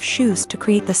pair of shoes to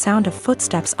create the sound of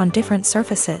footsteps on different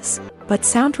surfaces. But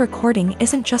sound recording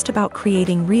isn't just about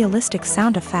creating realistic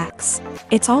sound effects.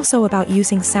 It's also about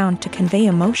using sound to convey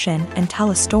emotion and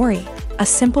tell a story. A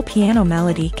simple piano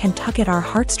melody can tug at our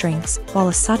heartstrings, while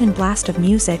a sudden blast of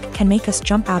music can make us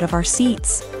jump out of our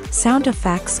seats. Sound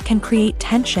effects can create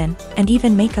tension and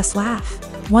even make us laugh.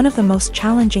 One of the most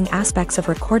challenging aspects of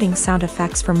recording sound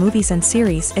effects for movies and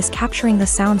series is capturing the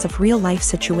sounds of real-life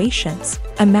situations.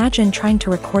 Imagine trying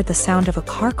to record the sound of a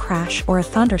car crash or a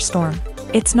thunderstorm.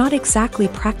 It's not exactly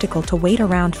practical to wait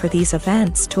around for these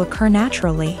events to occur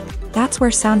naturally. That's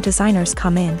where sound designers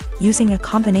come in, using a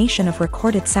combination of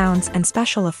recorded sounds and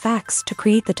special effects to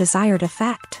create the desired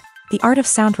effect. The art of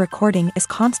sound recording is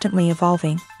constantly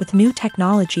evolving, with new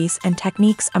technologies and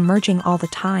techniques emerging all the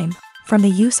time. From the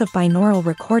use of binaural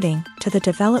recording to the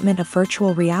development of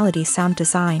virtual reality sound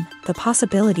design, the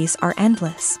possibilities are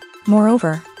endless.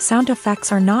 Moreover, sound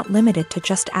effects are not limited to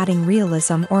just adding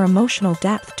realism or emotional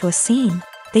depth to a scene.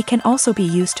 They can also be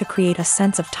used to create a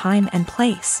sense of time and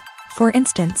place. For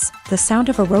instance, the sound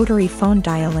of a rotary phone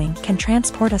dialing can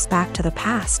transport us back to the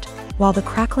past, while the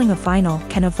crackling of vinyl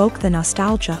can evoke the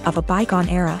nostalgia of a bygone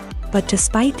era. But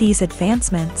despite these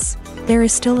advancements, there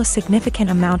is still a significant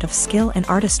amount of skill and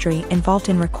artistry involved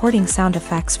in recording sound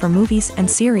effects for movies and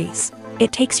series.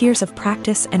 It takes years of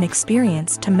practice and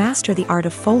experience to master the art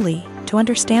of Foley, to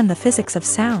understand the physics of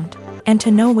sound, and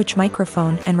to know which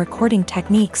microphone and recording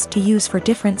techniques to use for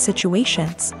different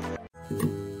situations.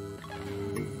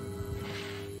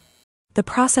 The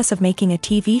process of making a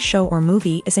TV show or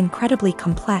movie is incredibly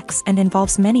complex and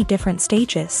involves many different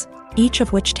stages, each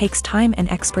of which takes time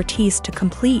and expertise to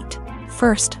complete.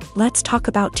 First, let's talk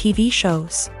about TV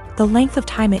shows. The length of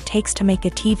time it takes to make a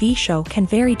TV show can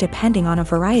vary depending on a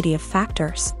variety of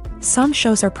factors. Some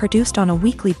shows are produced on a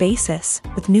weekly basis,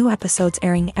 with new episodes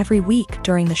airing every week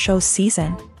during the show's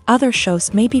season. Other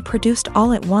shows may be produced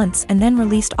all at once and then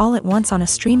released all at once on a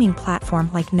streaming platform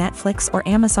like Netflix or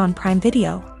Amazon Prime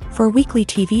Video. For weekly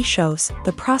TV shows,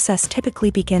 the process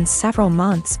typically begins several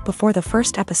months before the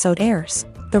first episode airs.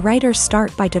 The writers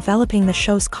start by developing the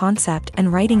show's concept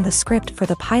and writing the script for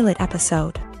the pilot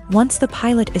episode. Once the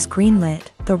pilot is greenlit,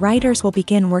 the writers will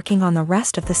begin working on the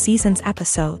rest of the season's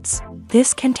episodes.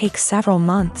 This can take several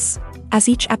months, as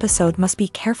each episode must be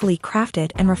carefully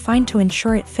crafted and refined to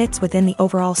ensure it fits within the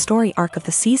overall story arc of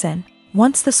the season.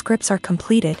 Once the scripts are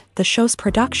completed, the show's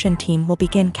production team will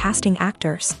begin casting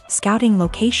actors, scouting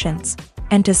locations,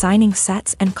 and designing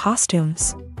sets and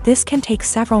costumes. This can take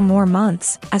several more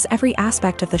months, as every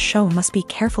aspect of the show must be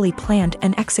carefully planned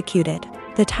and executed.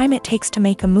 The time it takes to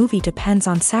make a movie depends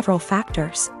on several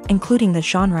factors, including the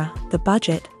genre, the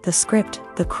budget, the script,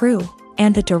 the crew,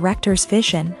 and the director's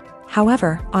vision.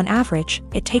 However, on average,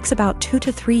 it takes about 2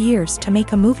 to 3 years to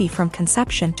make a movie from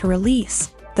conception to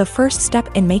release. The first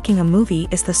step in making a movie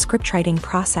is the scriptwriting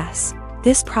process.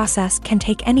 This process can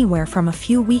take anywhere from a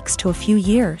few weeks to a few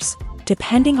years,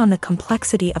 depending on the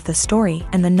complexity of the story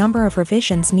and the number of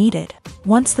revisions needed.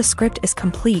 Once the script is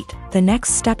complete, the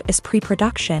next step is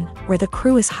pre-production, where the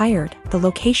crew is hired, the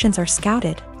locations are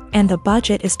scouted, and the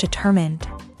budget is determined.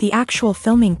 The actual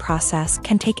filming process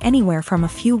can take anywhere from a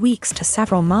few weeks to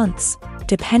several months,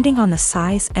 depending on the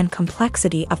size and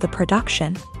complexity of the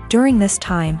production. During this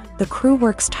time, the crew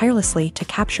works tirelessly to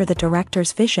capture the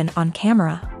director's vision on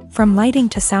camera. From lighting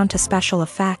to sound to special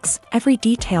effects, every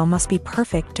detail must be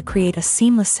perfect to create a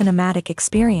seamless cinematic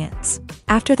experience.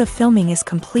 After the filming is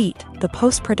complete, the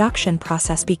post-production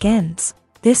process begins.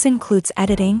 This includes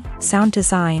editing, sound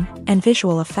design, and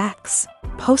visual effects.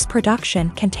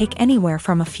 Post-production can take anywhere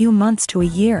from a few months to a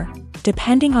year,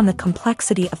 depending on the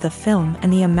complexity of the film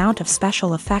and the amount of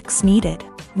special effects needed.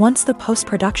 Once the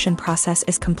post-production process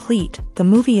is complete, the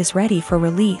movie is ready for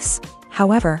release.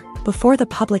 However, before the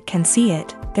public can see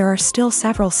it, there are still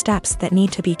several steps that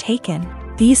need to be taken.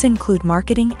 These include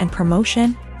marketing and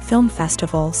promotion, film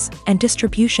festivals, and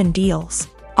distribution deals.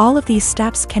 All of these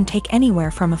steps can take anywhere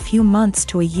from a few months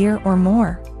to a year or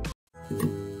more.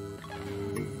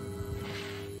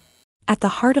 At the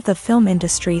heart of the film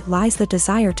industry lies the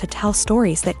desire to tell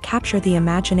stories that capture the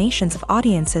imaginations of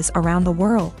audiences around the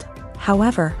world.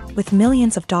 However, with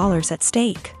millions of dollars at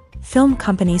stake, film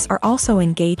companies are also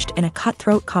engaged in a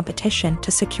cutthroat competition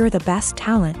to secure the best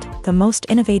talent, the most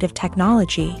innovative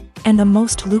technology, and the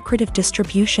most lucrative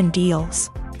distribution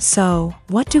deals. So,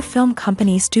 what do film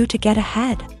companies do to get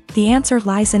ahead? The answer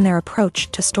lies in their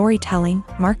approach to storytelling,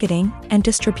 marketing, and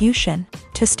distribution.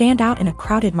 To stand out in a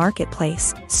crowded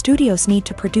marketplace, studios need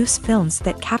to produce films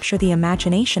that capture the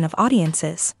imagination of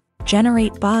audiences,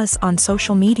 generate buzz on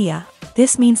social media.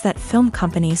 This means that film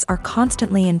companies are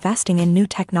constantly investing in new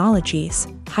technologies,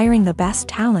 hiring the best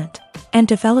talent, and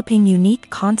developing unique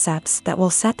concepts that will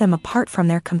set them apart from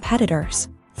their competitors.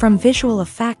 From visual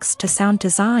effects to sound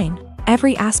design,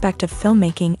 every aspect of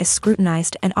filmmaking is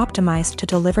scrutinized and optimized to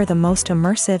deliver the most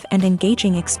immersive and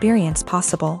engaging experience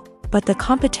possible. But the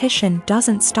competition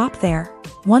doesn't stop there.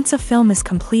 Once a film is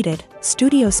completed,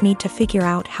 studios need to figure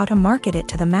out how to market it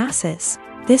to the masses.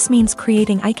 This means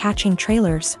creating eye-catching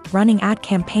trailers, running ad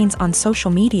campaigns on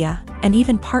social media, and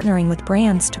even partnering with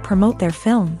brands to promote their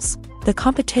films. The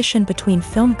competition between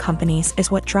film companies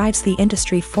is what drives the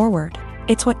industry forward.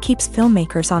 It's what keeps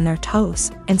filmmakers on their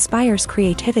toes, inspires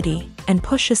creativity, and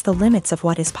pushes the limits of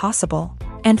what is possible.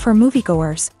 And for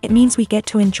moviegoers, it means we get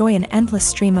to enjoy an endless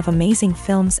stream of amazing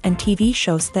films and TV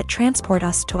shows that transport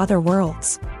us to other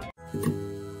worlds.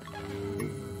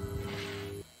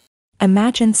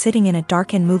 Imagine sitting in a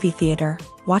darkened movie theater,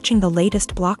 watching the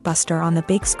latest blockbuster on the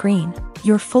big screen.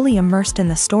 You're fully immersed in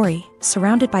the story,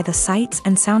 surrounded by the sights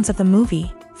and sounds of the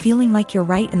movie, feeling like you're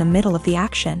right in the middle of the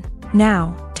action.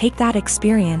 Now, take that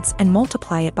experience and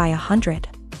multiply it by 100.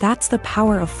 That's the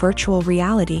power of virtual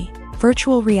reality.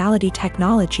 Virtual reality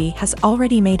technology has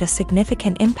already made a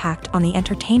significant impact on the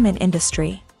entertainment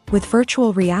industry. With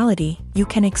virtual reality, you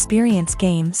can experience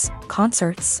games,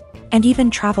 concerts, and even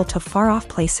travel to far-off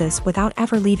places without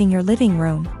ever leaving your living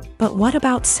room. But what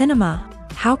about cinema?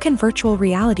 How can virtual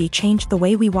reality change the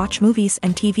way we watch movies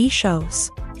and TV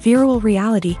shows? Virtual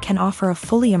reality can offer a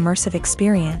fully immersive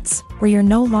experience, where you're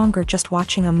no longer just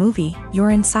watching a movie,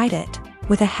 you're inside it.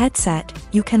 With a headset,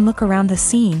 you can look around the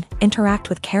scene, interact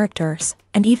with characters,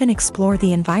 and even explore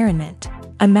the environment.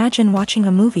 Imagine watching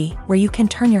a movie where you can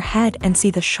turn your head and see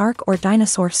the shark or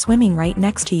dinosaur swimming right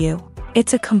next to you.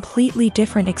 It's a completely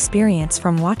different experience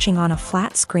from watching on a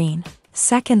flat screen.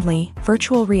 Secondly,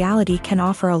 virtual reality can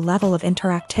offer a level of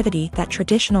interactivity that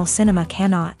traditional cinema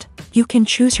cannot. You can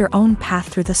choose your own path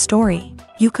through the story.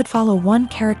 You could follow one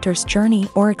character's journey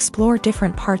or explore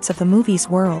different parts of the movie's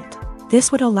world.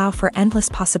 This would allow for endless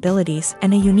possibilities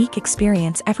and a unique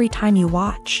experience every time you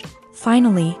watch.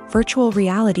 Finally, virtual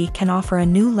reality can offer a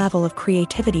new level of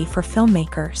creativity for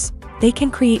filmmakers. They can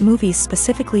create movies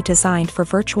specifically designed for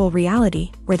virtual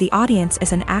reality, where the audience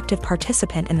is an active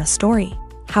participant in the story.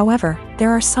 However,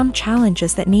 there are some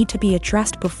challenges that need to be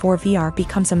addressed before VR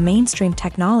becomes a mainstream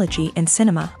technology in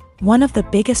cinema. One of the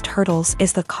biggest hurdles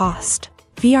is the cost.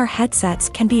 VR headsets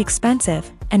can be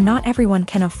expensive, and not everyone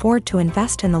can afford to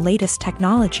invest in the latest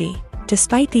technology.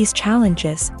 Despite these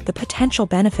challenges, the potential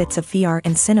benefits of VR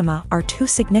in cinema are too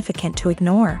significant to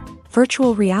ignore.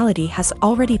 Virtual reality has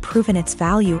already proven its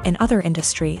value in other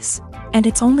industries, and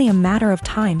it's only a matter of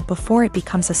time before it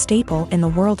becomes a staple in the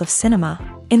world of cinema.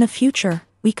 In the future,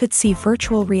 we could see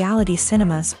virtual reality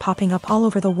cinemas popping up all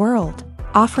over the world,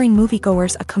 offering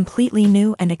moviegoers a completely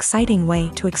new and exciting way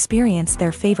to experience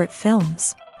their favorite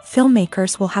films.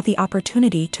 Filmmakers will have the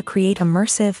opportunity to create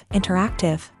immersive,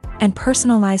 interactive, and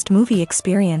personalized movie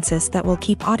experiences that will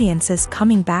keep audiences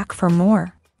coming back for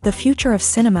more. The future of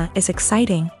cinema is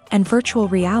exciting, and virtual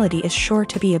reality is sure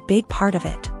to be a big part of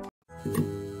it.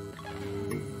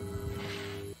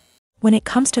 When it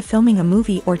comes to filming a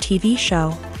movie or TV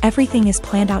show, everything is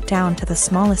planned out down to the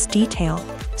smallest detail.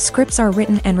 Scripts are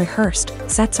written and rehearsed,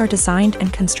 sets are designed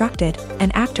and constructed,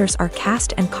 and actors are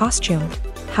cast and costumed.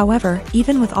 However,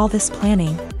 even with all this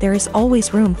planning, there is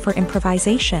always room for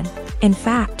improvisation. In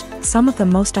fact, some of the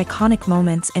most iconic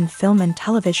moments in film and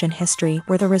television history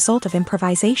were the result of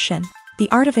improvisation.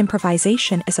 The art of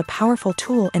improvisation is a powerful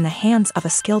tool in the hands of a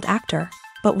skilled actor.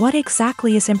 But what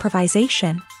exactly is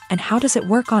improvisation, and how does it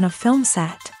work on a film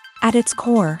set? At its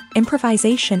core,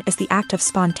 improvisation is the act of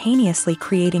spontaneously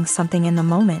creating something in the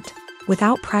moment,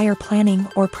 without prior planning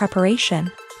or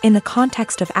preparation. In the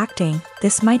context of acting,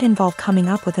 this might involve coming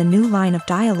up with a new line of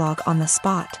dialogue on the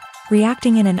spot,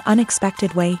 reacting in an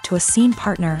unexpected way to a scene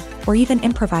partner, or even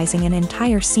improvising an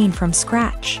entire scene from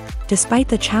scratch. Despite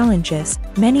the challenges,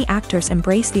 many actors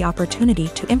embrace the opportunity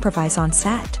to improvise on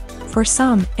set. For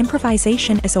some,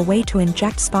 improvisation is a way to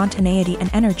inject spontaneity and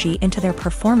energy into their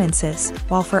performances,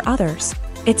 while for others,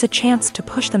 it's a chance to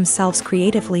push themselves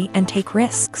creatively and take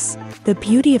risks. The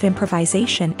beauty of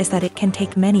improvisation is that it can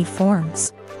take many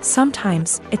forms.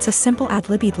 Sometimes, it's a simple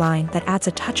ad-libbed line that adds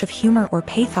a touch of humor or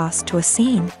pathos to a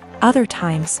scene. Other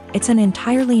times, it's an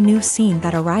entirely new scene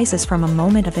that arises from a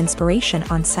moment of inspiration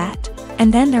on set.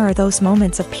 And then there are those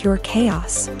moments of pure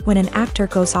chaos, when an actor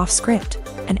goes off script,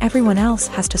 and everyone else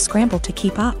has to scramble to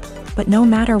keep up. But no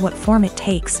matter what form it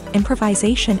takes,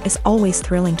 improvisation is always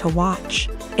thrilling to watch.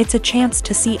 It's a chance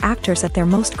to see actors at their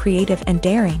most creative and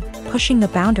daring, pushing the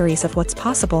boundaries of what's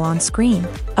possible on screen.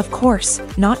 Of course,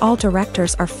 not all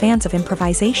directors are fans of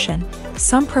improvisation.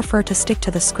 Some prefer to stick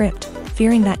to the script,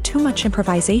 fearing that too much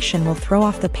improvisation will throw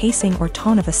off the pacing or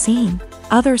tone of a scene.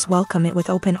 Others welcome it with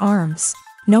open arms,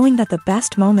 knowing that the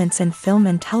best moments in film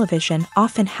and television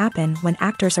often happen when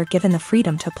actors are given the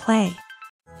freedom to play.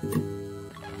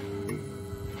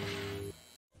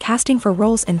 Casting for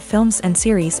roles in films and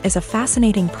series is a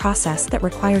fascinating process that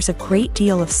requires a great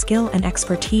deal of skill and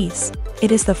expertise.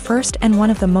 It is the first and one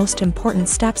of the most important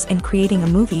steps in creating a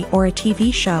movie or a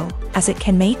TV show, as it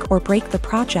can make or break the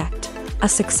project. A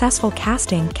successful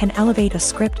casting can elevate a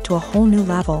script to a whole new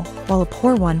level, while a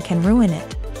poor one can ruin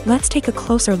it. Let's take a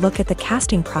closer look at the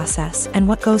casting process and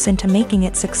what goes into making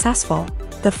it successful.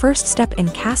 The first step in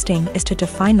casting is to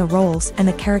define the roles and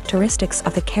the characteristics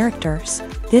of the characters.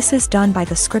 This is done by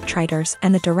the scriptwriters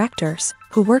and the directors,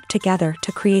 who work together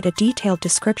to create a detailed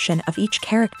description of each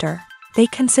character. They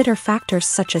consider factors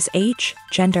such as age,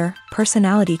 gender,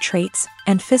 personality traits,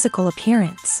 and physical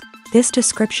appearance. This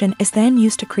description is then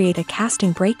used to create a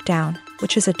casting breakdown,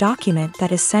 which is a document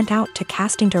that is sent out to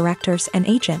casting directors and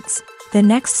agents. The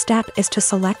next step is to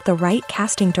select the right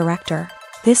casting director.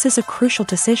 This is a crucial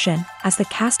decision, as the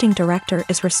casting director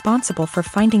is responsible for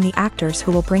finding the actors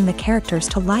who will bring the characters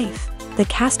to life. The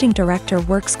casting director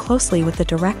works closely with the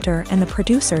director and the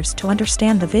producers to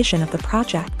understand the vision of the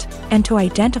project, and to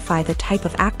identify the type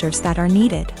of actors that are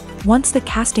needed. Once the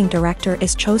casting director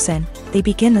is chosen, they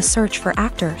begin the search for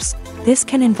actors. This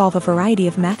can involve a variety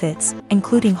of methods,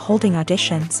 including holding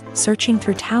auditions, searching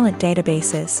through talent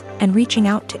databases, and reaching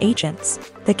out to agents.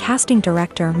 The casting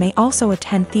director may also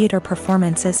attend theater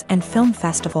performances and film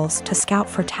festivals to scout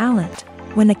for talent.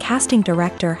 When the casting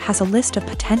director has a list of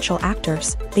potential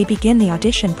actors, they begin the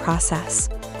audition process.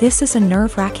 This is a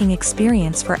nerve-wracking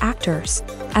experience for actors,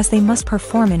 as they must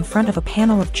perform in front of a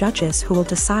panel of judges who will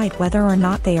decide whether or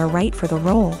not they are right for the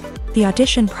role. The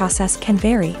audition process can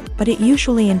vary, but it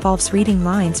usually involves reading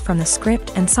lines from the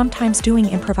script and sometimes doing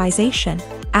improvisation.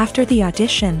 After the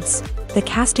auditions, the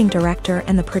casting director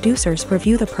and the producers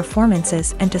review the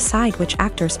performances and decide which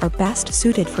actors are best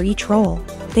suited for each role.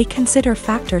 They consider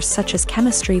factors such as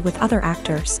chemistry with other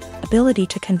actors, ability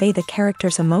to convey the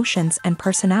character's emotions and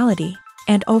personality,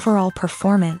 and overall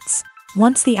performance.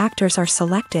 Once the actors are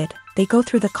selected, they go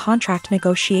through the contract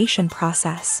negotiation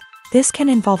process. This can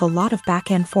involve a lot of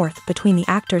back and forth between the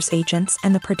actors' agents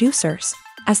and the producers,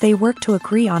 as they work to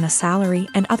agree on a salary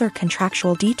and other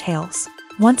contractual details.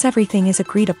 Once everything is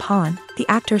agreed upon, the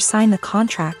actors sign the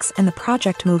contracts and the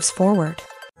project moves forward.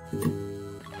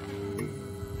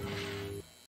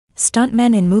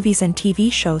 Stuntmen in movies and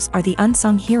TV shows are the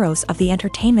unsung heroes of the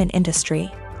entertainment industry.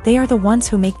 They are the ones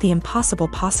who make the impossible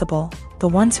possible, the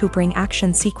ones who bring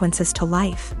action sequences to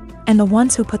life, and the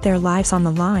ones who put their lives on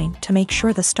the line to make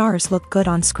sure the stars look good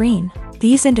on screen.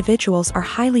 These individuals are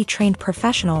highly trained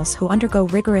professionals who undergo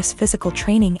rigorous physical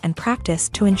training and practice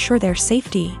to ensure their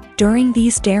safety during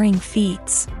these daring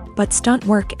feats. But stunt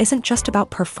work isn't just about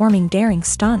performing daring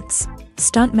stunts.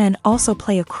 Stuntmen also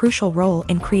play a crucial role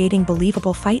in creating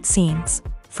believable fight scenes.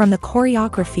 From the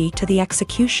choreography to the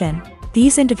execution,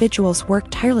 these individuals work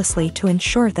tirelessly to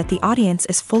ensure that the audience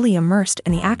is fully immersed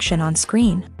in the action on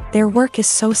screen. Their work is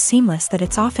so seamless that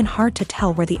it's often hard to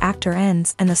tell where the actor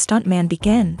ends and the stuntman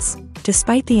begins.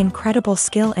 Despite the incredible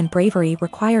skill and bravery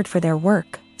required for their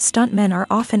work, stuntmen are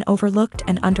often overlooked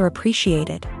and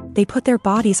underappreciated. They put their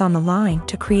bodies on the line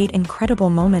to create incredible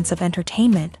moments of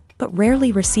entertainment, but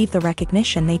rarely receive the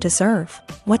recognition they deserve.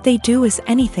 What they do is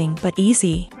anything but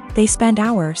easy. They spend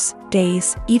hours,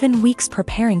 days, even weeks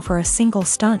preparing for a single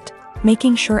stunt,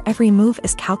 making sure every move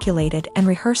is calculated and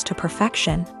rehearsed to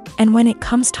perfection. And when it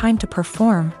comes time to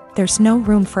perform, there's no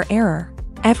room for error.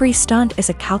 Every stunt is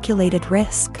a calculated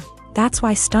risk. That's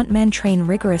why stuntmen train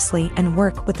rigorously and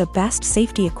work with the best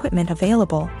safety equipment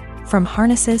available, from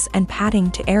harnesses and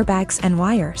padding to airbags and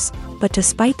wires. But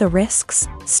despite the risks,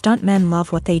 stuntmen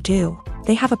love what they do.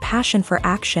 They have a passion for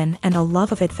action and a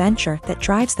love of adventure that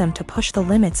drives them to push the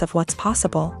limits of what's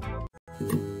possible.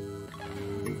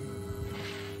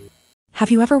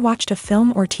 Have you ever watched a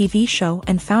film or TV show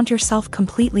and found yourself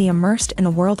completely immersed in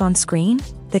the world on screen?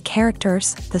 The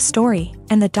characters, the story,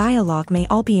 and the dialogue may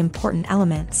all be important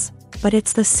elements, but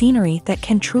it's the scenery that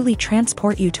can truly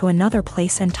transport you to another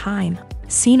place and time.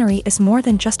 Scenery is more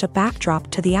than just a backdrop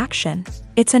to the action.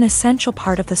 It's an essential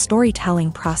part of the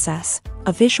storytelling process,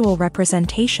 a visual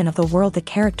representation of the world the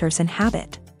characters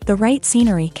inhabit. The right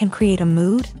scenery can create a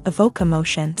mood, evoke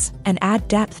emotions, and add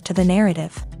depth to the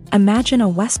narrative. Imagine a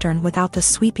Western without the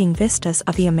sweeping vistas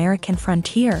of the American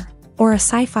frontier, or a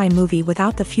sci-fi movie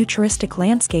without the futuristic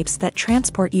landscapes that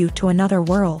transport you to another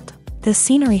world. The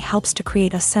scenery helps to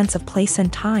create a sense of place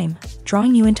and time,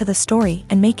 drawing you into the story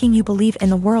and making you believe in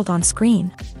the world on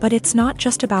screen. But it's not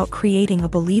just about creating a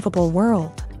believable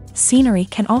world. Scenery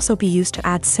can also be used to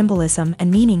add symbolism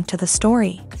and meaning to the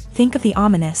story. Think of the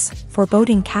ominous,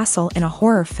 foreboding castle in a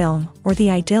horror film, or the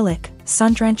idyllic,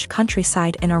 sun-drenched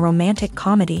countryside in a romantic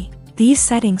comedy. These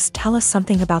settings tell us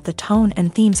something about the tone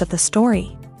and themes of the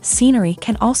story. Scenery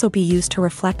can also be used to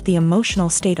reflect the emotional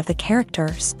state of the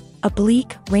characters. A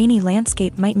bleak, rainy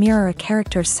landscape might mirror a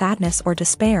character's sadness or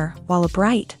despair, while a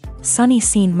bright, sunny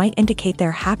scene might indicate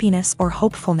their happiness or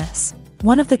hopefulness.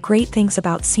 One of the great things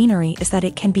about scenery is that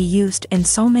it can be used in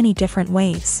so many different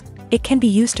ways. It can be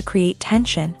used to create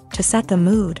tension, to set the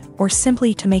mood, or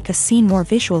simply to make a scene more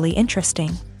visually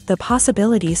interesting. The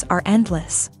possibilities are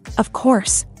endless. Of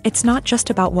course, it's not just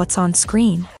about what's on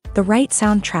screen. The right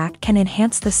soundtrack can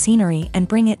enhance the scenery and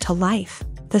bring it to life.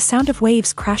 The sound of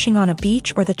waves crashing on a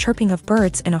beach or the chirping of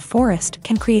birds in a forest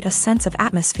can create a sense of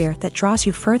atmosphere that draws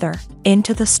you further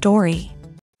into the story.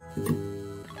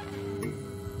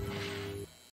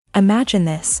 Imagine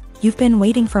this: you've been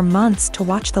waiting for months to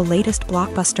watch the latest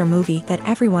blockbuster movie that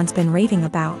everyone's been raving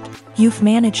about. You've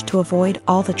managed to avoid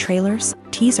all the trailers,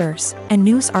 teasers, and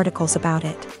news articles about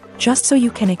it, just so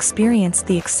you can experience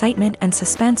the excitement and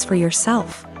suspense for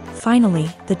yourself. Finally,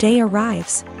 the day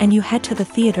arrives, and you head to the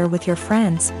theater with your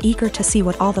friends, eager to see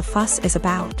what all the fuss is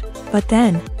about. But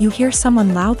then, you hear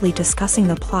someone loudly discussing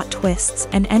the plot twists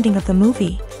and ending of the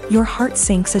movie. Your heart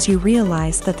sinks as you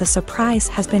realize that the surprise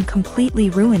has been completely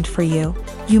ruined for you.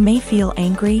 You may feel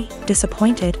angry,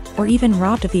 disappointed, or even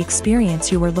robbed of the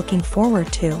experience you were looking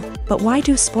forward to. But why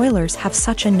do spoilers have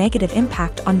such a negative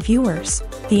impact on viewers?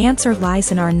 The answer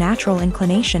lies in our natural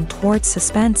inclination towards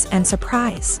suspense and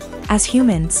surprise. As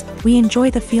humans, we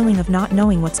enjoy the feeling of not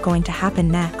knowing what's going to happen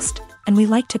next, and we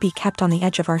like to be kept on the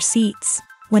edge of our seats.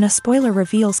 When a spoiler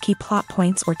reveals key plot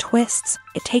points or twists,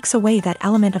 it takes away that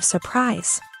element of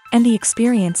surprise, and the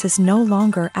experience is no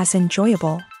longer as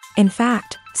enjoyable. In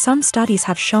fact, some studies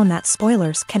have shown that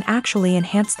spoilers can actually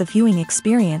enhance the viewing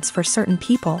experience for certain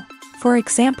people. For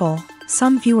example,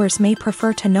 some viewers may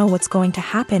prefer to know what's going to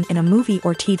happen in a movie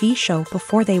or TV show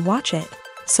before they watch it,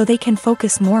 so they can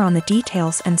focus more on the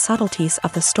details and subtleties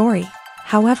of the story.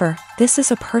 However, this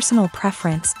is a personal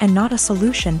preference and not a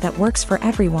solution that works for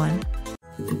everyone.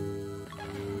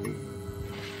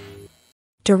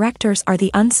 Directors are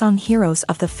the unsung heroes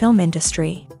of the film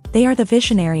industry. They are the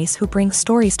visionaries who bring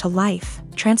stories to life,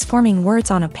 transforming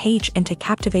words on a page into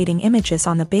captivating images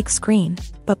on the big screen.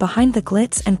 But behind the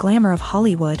glitz and glamour of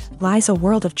Hollywood lies a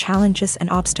world of challenges and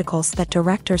obstacles that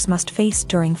directors must face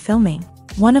during filming.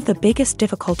 One of the biggest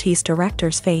difficulties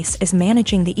directors face is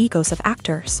managing the egos of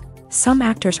actors. Some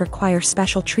actors require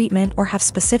special treatment or have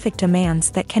specific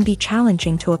demands that can be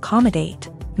challenging to accommodate.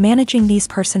 Managing these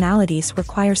personalities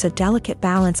requires a delicate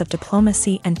balance of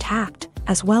diplomacy and tact,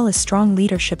 as well as strong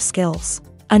leadership skills.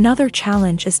 Another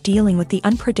challenge is dealing with the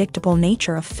unpredictable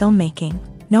nature of filmmaking.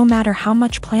 No matter how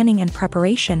much planning and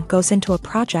preparation goes into a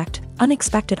project,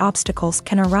 unexpected obstacles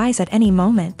can arise at any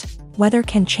moment. Weather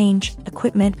can change,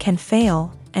 equipment can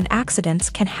fail, and accidents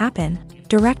can happen.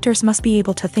 Directors must be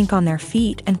able to think on their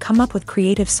feet and come up with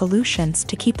creative solutions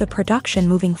to keep the production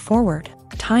moving forward.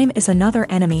 Time is another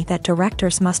enemy that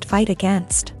directors must fight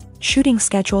against. Shooting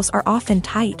schedules are often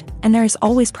tight, and there is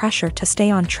always pressure to stay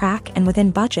on track and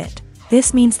within budget.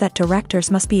 This means that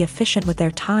directors must be efficient with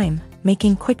their time,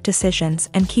 making quick decisions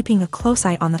and keeping a close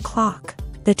eye on the clock.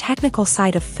 The technical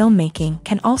side of filmmaking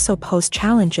can also pose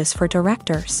challenges for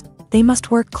directors. They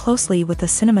must work closely with the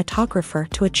cinematographer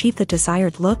to achieve the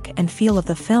desired look and feel of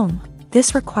the film.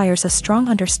 This requires a strong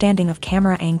understanding of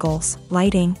camera angles,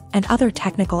 lighting, and other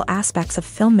technical aspects of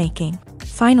filmmaking.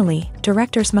 Finally,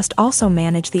 directors must also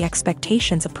manage the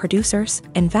expectations of producers,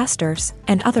 investors,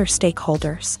 and other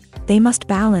stakeholders. They must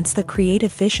balance the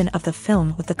creative vision of the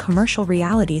film with the commercial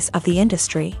realities of the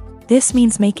industry. This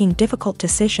means making difficult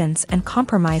decisions and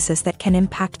compromises that can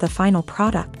impact the final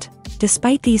product.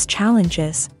 Despite these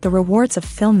challenges, the rewards of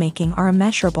filmmaking are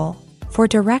immeasurable. For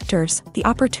directors, the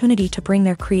opportunity to bring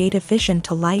their creative vision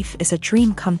to life is a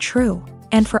dream come true.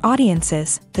 And for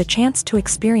audiences, the chance to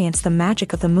experience the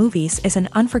magic of the movies is an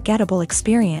unforgettable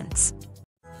experience.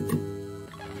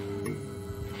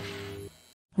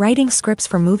 Writing scripts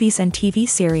for movies and TV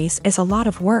series is a lot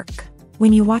of work.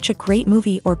 When you watch a great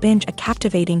movie or binge a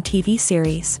captivating TV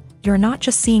series, you're not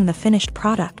just seeing the finished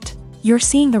product. You're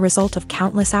seeing the result of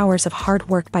countless hours of hard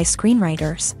work by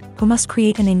screenwriters, who must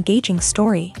create an engaging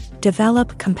story,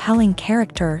 develop compelling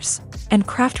characters, and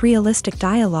craft realistic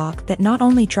dialogue that not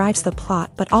only drives the plot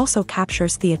but also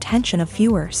captures the attention of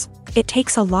viewers. It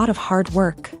takes a lot of hard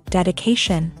work,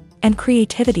 dedication, and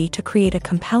creativity to create a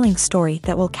compelling story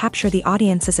that will capture the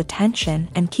audience's attention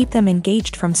and keep them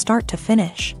engaged from start to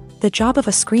finish. The job of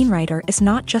a screenwriter is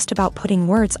not just about putting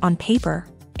words on paper.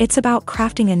 It's about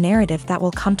crafting a narrative that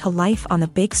will come to life on the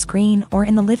big screen or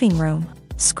in the living room.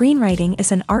 Screenwriting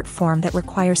is an art form that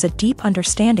requires a deep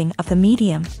understanding of the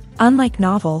medium. Unlike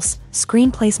novels,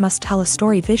 screenplays must tell a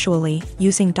story visually,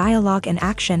 using dialogue and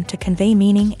action to convey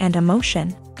meaning and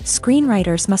emotion.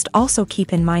 Screenwriters must also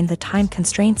keep in mind the time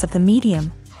constraints of the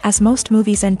medium, as most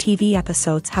movies and TV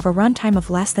episodes have a runtime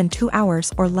of less than 2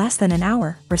 hours or less than an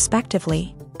hour,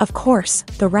 respectively. Of course,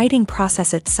 the writing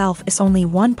process itself is only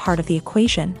one part of the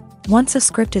equation. Once a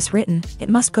script is written, it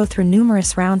must go through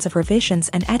numerous rounds of revisions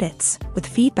and edits, with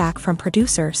feedback from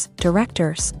producers,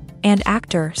 directors, and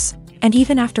actors. And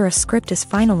even after a script is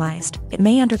finalized, it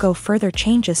may undergo further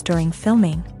changes during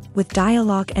filming, with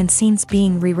dialogue and scenes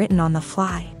being rewritten on the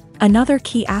fly. Another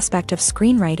key aspect of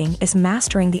screenwriting is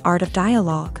mastering the art of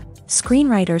dialogue.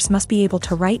 Screenwriters must be able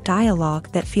to write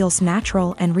dialogue that feels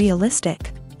natural and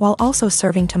realistic, while also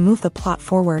serving to move the plot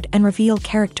forward and reveal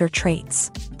character traits.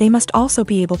 They must also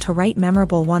be able to write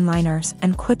memorable one-liners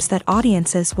and quips that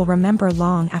audiences will remember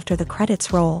long after the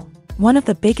credits roll. One of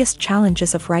the biggest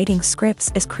challenges of writing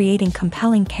scripts is creating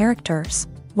compelling characters.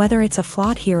 Whether it's a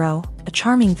flawed hero, a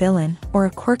charming villain, or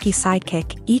a quirky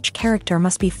sidekick, each character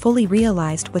must be fully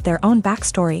realized with their own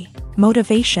backstory,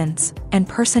 motivations, and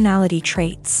personality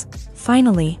traits.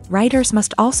 Finally, writers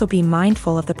must also be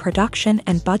mindful of the production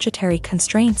and budgetary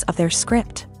constraints of their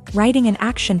script. Writing an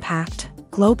action-packed,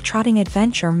 globe-trotting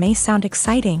adventure may sound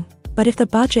exciting, but if the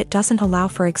budget doesn't allow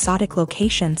for exotic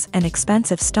locations and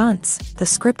expensive stunts, the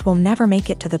script will never make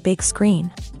it to the big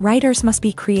screen. Writers must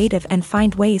be creative and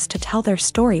find ways to tell their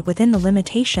story within the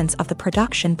limitations of the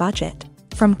production budget.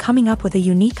 From coming up with a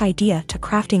unique idea to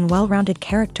crafting well-rounded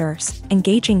characters,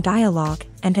 engaging dialogue,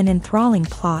 and an enthralling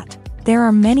plot, there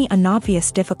are many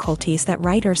unobvious difficulties that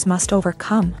writers must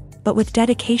overcome, but with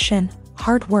dedication,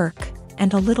 hard work,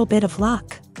 and a little bit of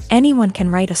luck, anyone can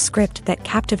write a script that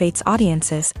captivates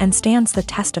audiences and stands the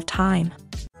test of time.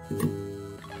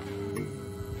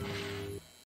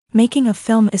 Making a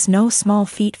film is no small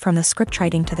feat. From the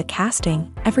scriptwriting to the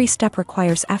casting, every step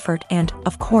requires effort and,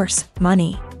 of course,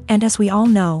 money. And as we all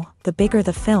know, the bigger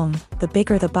the film, the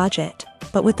bigger the budget.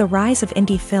 But with the rise of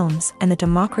indie films and the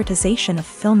democratization of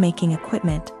filmmaking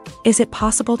equipment, is it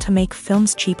possible to make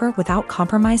films cheaper without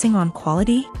compromising on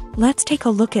quality? Let's take a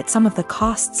look at some of the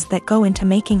costs that go into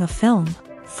making a film.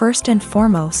 First and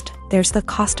foremost, there's the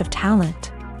cost of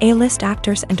talent. A-list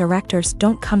actors and directors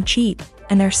don't come cheap,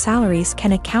 and their salaries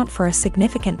can account for a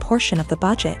significant portion of the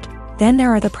budget. Then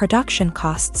there are the production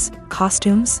costs,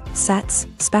 costumes, sets,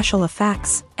 special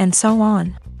effects, and so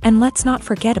on. And let's not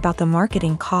forget about the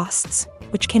marketing costs,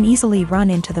 which can easily run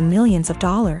into the millions of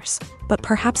dollars. But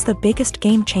perhaps the biggest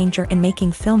game changer in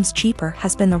making films cheaper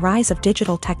has been the rise of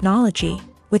digital technology.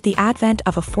 With the advent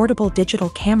of affordable digital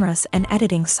cameras and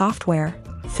editing software,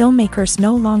 filmmakers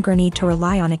no longer need to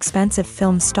rely on expensive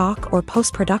film stock or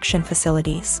post-production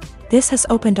facilities. This has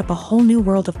opened up a whole new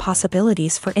world of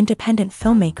possibilities for independent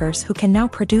filmmakers who can now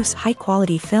produce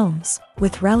high-quality films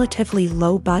with relatively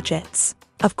low budgets.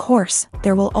 Of course,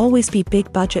 there will always be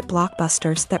big-budget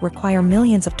blockbusters that require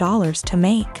millions of dollars to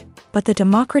make. But the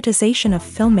democratization of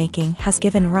filmmaking has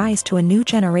given rise to a new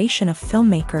generation of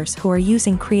filmmakers who are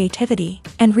using creativity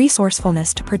and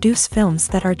resourcefulness to produce films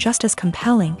that are just as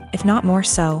compelling, if not more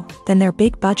so, than their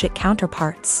big-budget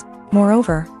counterparts.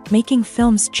 Moreover, making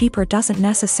films cheaper doesn't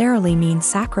necessarily mean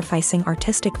sacrificing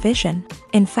artistic vision.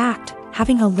 In fact,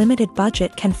 having a limited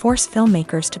budget can force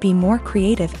filmmakers to be more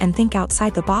creative and think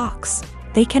outside the box.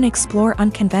 They can explore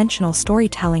unconventional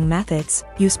storytelling methods,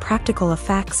 use practical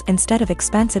effects instead of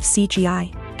expensive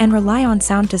CGI, and rely on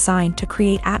sound design to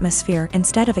create atmosphere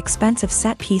instead of expensive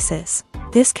set pieces.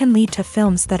 This can lead to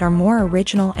films that are more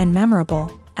original and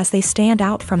memorable, as they stand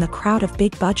out from the crowd of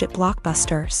big-budget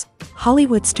blockbusters.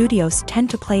 Hollywood studios tend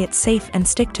to play it safe and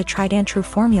stick to tried-and-true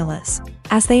formulas,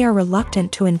 as they are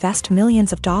reluctant to invest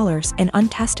millions of dollars in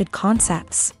untested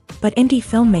concepts. But indie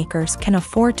filmmakers can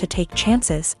afford to take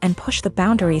chances and push the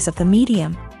boundaries of the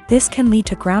medium. This can lead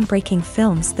to groundbreaking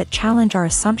films that challenge our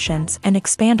assumptions and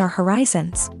expand our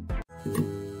horizons.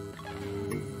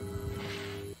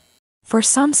 For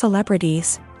some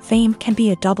celebrities, fame can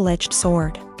be a double-edged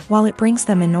sword. While it brings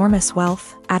them enormous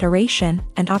wealth, adoration,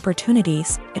 and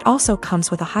opportunities, it also comes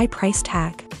with a high price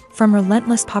tag. From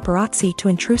relentless paparazzi to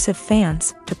intrusive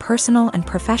fans, to personal and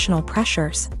professional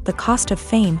pressures, the cost of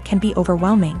fame can be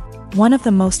overwhelming. One of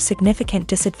the most significant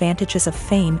disadvantages of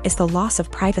fame is the loss of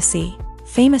privacy.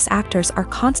 Famous actors are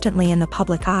constantly in the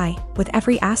public eye, with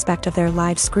every aspect of their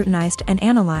lives scrutinized and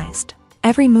analyzed.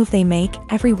 Every move they make,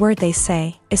 every word they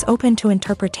say, is open to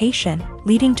interpretation,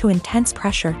 leading to intense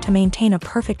pressure to maintain a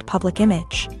perfect public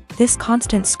image. This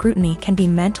constant scrutiny can be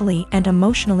mentally and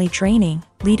emotionally draining,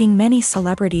 leading many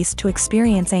celebrities to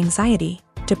experience anxiety,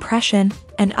 depression,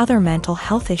 and other mental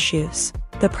health issues.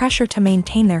 The pressure to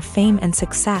maintain their fame and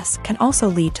success can also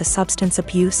lead to substance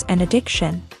abuse and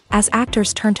addiction, as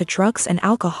actors turn to drugs and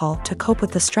alcohol to cope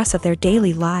with the stress of their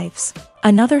daily lives.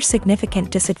 Another significant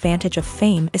disadvantage of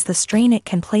fame is the strain it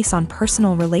can place on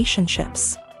personal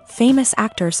relationships. Famous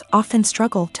actors often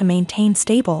struggle to maintain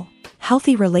stable,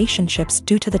 healthy relationships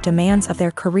due to the demands of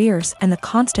their careers and the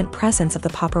constant presence of the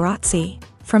paparazzi.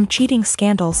 From cheating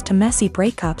scandals to messy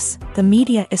breakups, the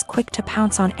media is quick to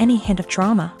pounce on any hint of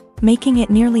drama, making it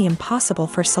nearly impossible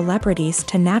for celebrities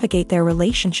to navigate their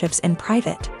relationships in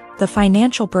private. The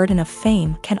financial burden of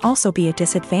fame can also be a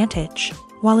disadvantage.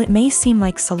 While it may seem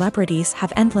like celebrities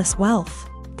have endless wealth,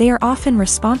 they are often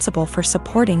responsible for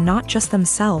supporting not just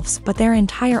themselves but their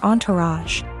entire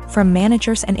entourage. From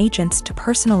managers and agents to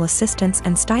personal assistants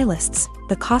and stylists,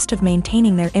 the cost of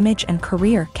maintaining their image and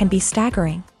career can be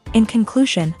staggering. In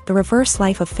conclusion, the reverse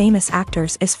life of famous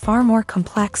actors is far more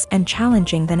complex and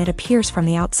challenging than it appears from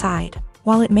the outside.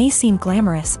 While it may seem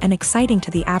glamorous and exciting to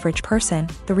the average person,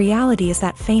 the reality is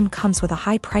that fame comes with a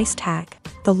high price tag.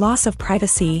 The loss of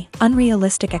privacy,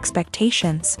 unrealistic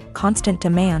expectations, constant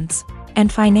demands,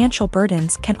 and financial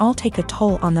burdens can all take a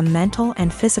toll on the mental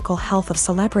and physical health of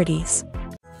celebrities.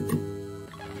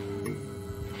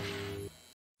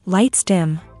 Lights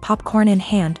dim, popcorn in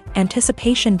hand,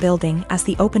 anticipation building as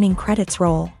the opening credits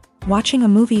roll. Watching a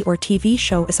movie or TV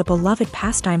show is a beloved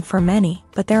pastime for many,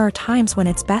 but there are times when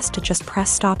it's best to just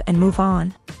press stop and move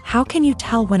on. How can you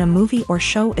tell when a movie or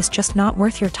show is just not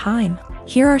worth your time?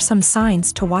 Here are some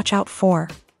signs to watch out for.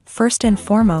 First and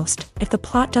foremost, if the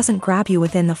plot doesn't grab you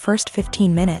within the first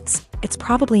 15 minutes, it's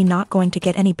probably not going to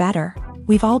get any better.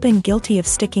 We've all been guilty of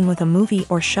sticking with a movie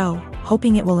or show,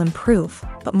 hoping it will improve,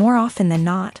 but more often than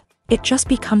not, it just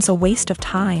becomes a waste of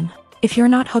time. If you're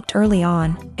not hooked early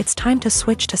on, it's time to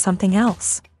switch to something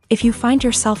else. If you find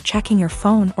yourself checking your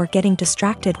phone or getting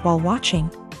distracted while watching,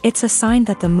 it's a sign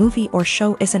that the movie or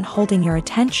show isn't holding your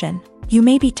attention. You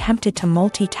may be tempted to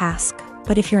multitask,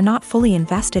 but if you're not fully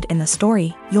invested in the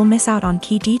story, you'll miss out on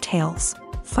key details.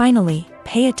 Finally,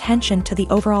 pay attention to the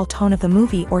overall tone of the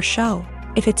movie or show.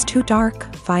 If it's too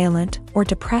dark, violent, or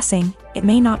depressing, it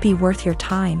may not be worth your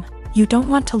time. You don't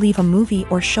want to leave a movie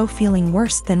or show feeling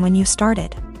worse than when you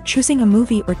started. Choosing a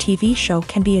movie or TV show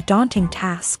can be a daunting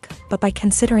task, but by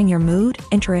considering your mood,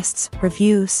 interests,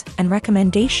 reviews, and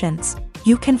recommendations,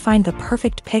 you can find the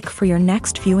perfect pick for your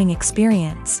next viewing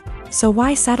experience. So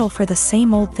why settle for the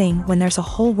same old thing when there's a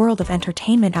whole world of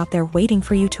entertainment out there waiting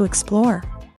for you to explore?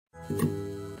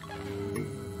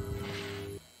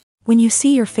 When you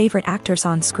see your favorite actors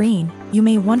on screen, you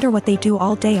may wonder what they do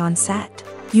all day on set.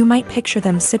 You might picture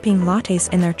them sipping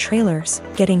lattes in their trailers,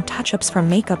 getting touch-ups from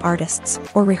makeup artists,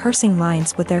 or rehearsing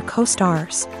lines with their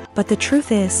co-stars. But the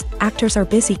truth is, actors are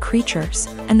busy creatures,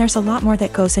 and there's a lot more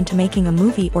that goes into making a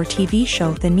movie or TV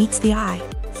show than meets the eye.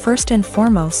 First and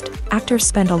foremost, actors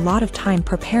spend a lot of time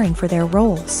preparing for their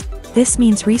roles. This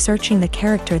means researching the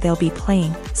character they'll be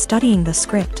playing, studying the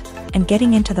script, and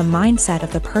getting into the mindset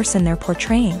of the person they're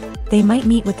portraying. They might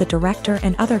meet with the director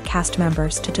and other cast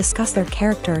members to discuss their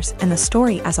characters and the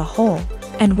story as a whole,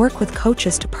 and work with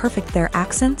coaches to perfect their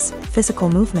accents, physical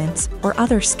movements, or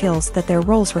other skills that their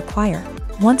roles require.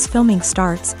 Once filming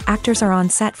starts, actors are on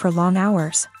set for long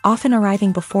hours, often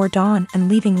arriving before dawn and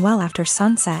leaving well after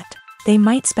sunset. They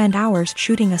might spend hours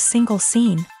shooting a single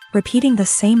scene, repeating the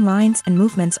same lines and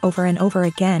movements over and over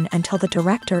again until the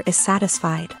director is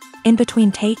satisfied. In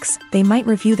between takes, they might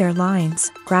review their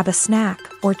lines, grab a snack,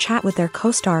 or chat with their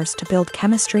co-stars to build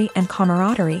chemistry and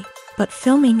camaraderie. But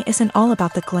filming isn't all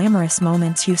about the glamorous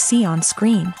moments you see on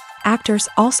screen. Actors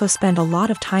also spend a lot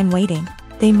of time waiting.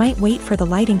 They might wait for the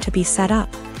lighting to be set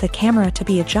up, the camera to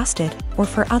be adjusted, or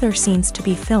for other scenes to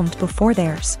be filmed before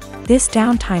theirs. This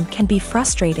downtime can be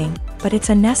frustrating, but it's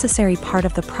a necessary part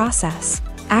of the process.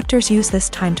 Actors use this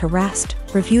time to rest,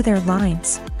 review their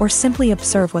lines, or simply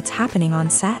observe what's happening on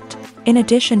set. In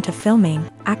addition to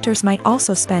filming, actors might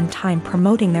also spend time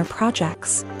promoting their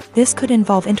projects. This could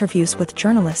involve interviews with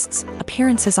journalists,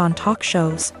 appearances on talk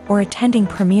shows, or attending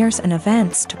premieres and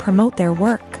events to promote their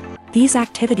work. These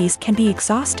activities can be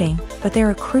exhausting, but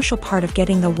they're a crucial part of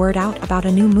getting the word out about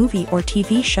a new movie or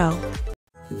TV show.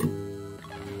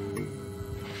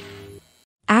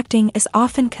 Acting is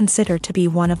often considered to be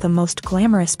one of the most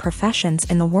glamorous professions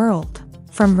in the world.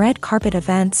 From red carpet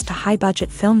events to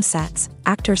high-budget film sets,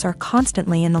 actors are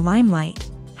constantly in the limelight.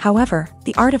 However,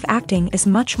 the art of acting is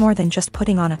much more than just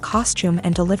putting on a costume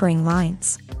and delivering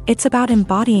lines. It's about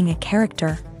embodying a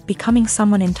character, becoming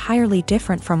someone entirely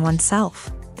different from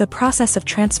oneself. The process of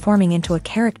transforming into a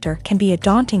character can be a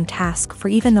daunting task for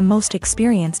even the most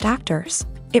experienced actors.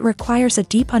 It requires a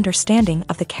deep understanding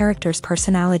of the character's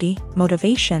personality,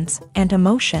 motivations, and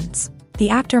emotions. The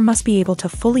actor must be able to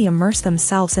fully immerse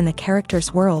themselves in the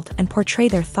character's world and portray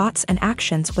their thoughts and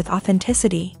actions with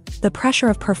authenticity. The pressure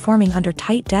of performing under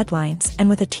tight deadlines and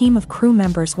with a team of crew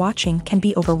members watching can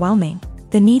be overwhelming.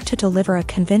 The need to deliver a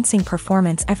convincing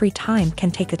performance every time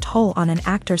can take a toll on an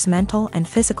actor's mental and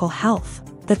physical health.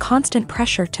 The constant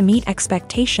pressure to meet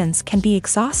expectations can be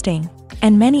exhausting,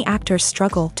 and many actors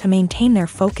struggle to maintain their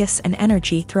focus and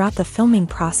energy throughout the filming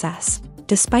process.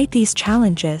 Despite these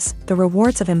challenges, the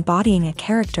rewards of embodying a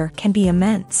character can be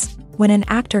immense. When an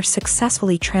actor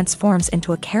successfully transforms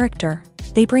into a character,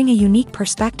 they bring a unique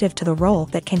perspective to the role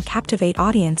that can captivate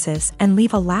audiences and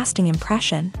leave a lasting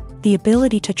impression. The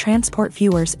ability to transport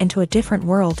viewers into a different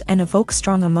world and evoke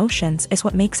strong emotions is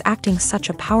what makes acting such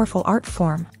a powerful art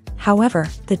form. However,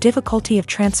 the difficulty of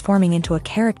transforming into a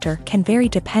character can vary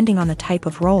depending on the type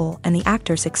of role and the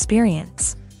actor's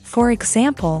experience. For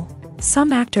example,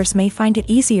 Some actors may find it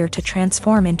easier to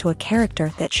transform into a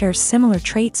character that shares similar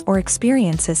traits or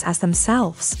experiences as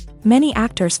themselves. Many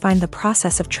actors find the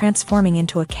process of transforming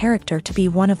into a character to be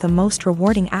one of the most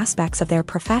rewarding aspects of their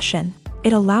profession.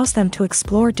 It allows them to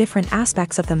explore different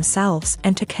aspects of themselves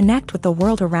and to connect with the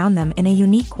world around them in a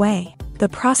unique way. The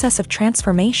process of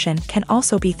transformation can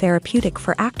also be therapeutic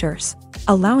for actors,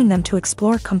 allowing them to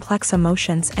explore complex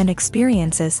emotions and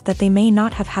experiences that they may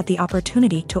not have had the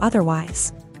opportunity to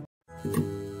otherwise.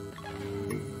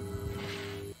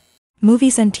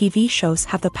 Movies and TV shows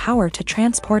have the power to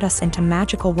transport us into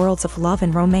magical worlds of love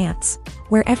and romance,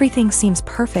 where everything seems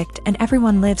perfect and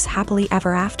everyone lives happily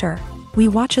ever after. We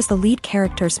watch as the lead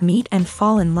characters meet and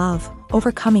fall in love,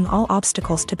 overcoming all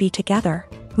obstacles to be together.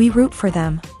 We root for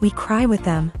them, we cry with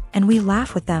them, and we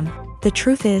laugh with them. The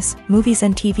truth is, movies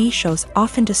and TV shows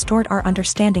often distort our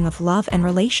understanding of love and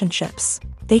relationships.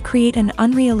 They create an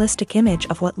unrealistic image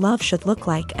of what love should look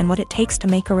like and what it takes to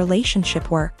make a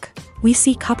relationship work. We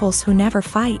see couples who never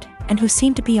fight, and who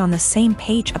seem to be on the same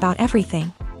page about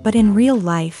everything. But in real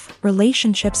life,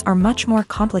 relationships are much more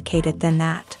complicated than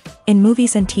that. In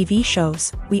movies and TV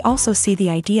shows, we also see the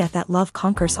idea that love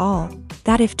conquers all.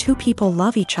 That if two people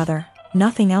love each other,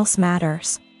 nothing else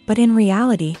matters. But in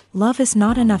reality, love is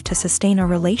not enough to sustain a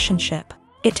relationship.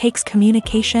 It takes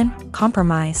communication,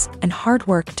 compromise, and hard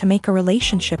work to make a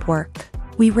relationship work.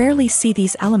 We rarely see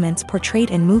these elements portrayed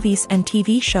in movies and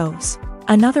TV shows.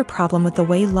 Another problem with the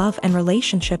way love and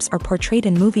relationships are portrayed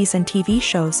in movies and TV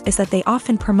shows is that they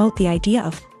often promote the idea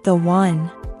of the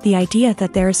one. The idea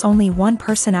that there is only one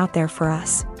person out there for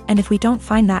us, and if we don't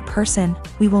find that person,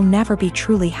 we will never be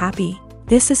truly happy.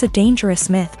 This is a dangerous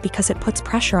myth because it puts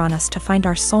pressure on us to find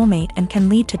our soulmate and can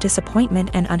lead to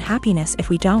disappointment and unhappiness if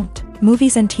we don't.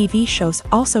 Movies and TV shows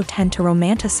also tend to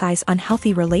romanticize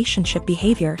unhealthy relationship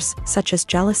behaviors, such as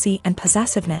jealousy and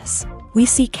possessiveness. We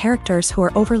see characters who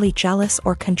are overly jealous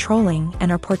or controlling and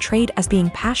are portrayed as being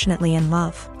passionately in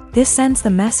love. This sends the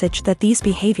message that these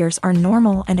behaviors are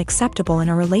normal and acceptable in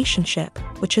a relationship,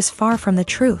 which is far from the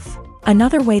truth.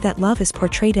 Another way that love is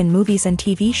portrayed in movies and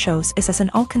TV shows is as an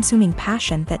all-consuming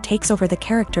passion that takes over the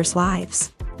characters'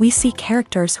 lives. We see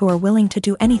characters who are willing to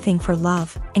do anything for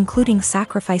love, including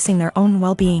sacrificing their own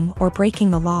well-being or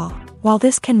breaking the law. While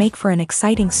this can make for an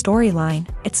exciting storyline,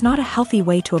 it's not a healthy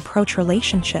way to approach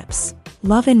relationships.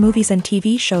 Love in movies and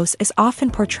TV shows is often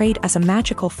portrayed as a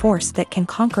magical force that can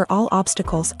conquer all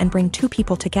obstacles and bring two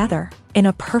people together in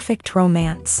a perfect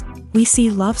romance. We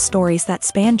see love stories that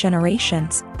span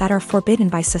generations, that are forbidden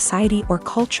by society or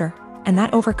culture, and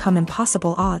that overcome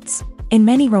impossible odds. In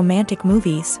many romantic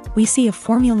movies, we see a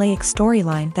formulaic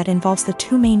storyline that involves the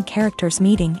two main characters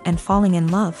meeting and falling in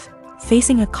love,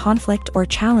 facing a conflict or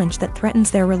challenge that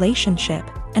threatens their relationship,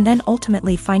 and then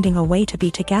ultimately finding a way to be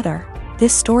together.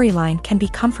 This storyline can be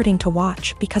comforting to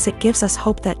watch because it gives us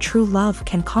hope that true love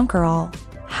can conquer all.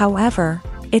 However,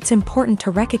 it's important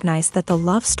to recognize that the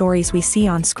love stories we see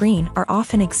on screen are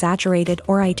often exaggerated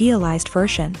or idealized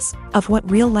versions of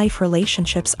what real-life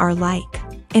relationships are like.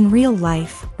 In real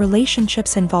life,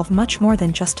 relationships involve much more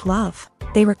than just love.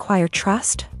 They require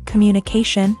trust,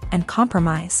 communication, and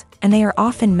compromise, and they are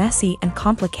often messy and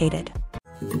complicated.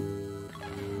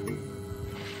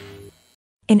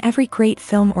 In every great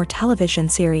film or television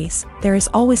series, there is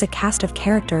always a cast of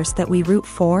characters that we root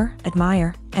for,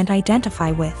 admire, and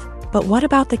identify with. But what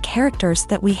about the characters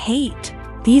that we hate?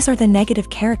 These are the negative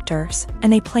characters,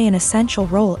 and they play an essential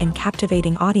role in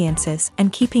captivating audiences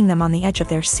and keeping them on the edge of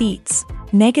their seats.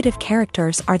 Negative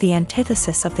characters are the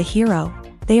antithesis of the hero.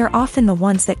 They are often the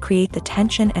ones that create the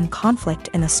tension and conflict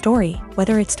in the story,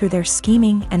 whether it's through their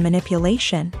scheming and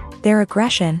manipulation, their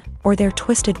aggression, or their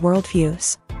twisted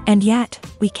worldviews. And yet,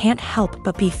 we can't help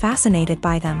but be fascinated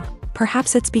by them.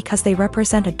 Perhaps it's because they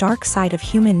represent a dark side of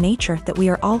human nature that we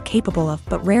are all capable of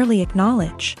but rarely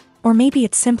acknowledge. Or maybe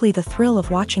it's simply the thrill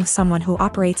of watching someone who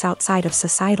operates outside of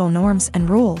societal norms and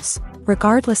rules.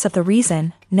 Regardless of the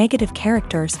reason, negative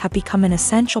characters have become an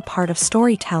essential part of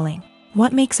storytelling.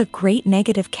 What makes a great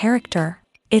negative character?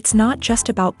 It's not just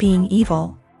about being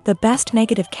evil. The best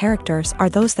negative characters are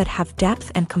those that have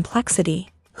depth and complexity,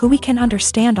 who we can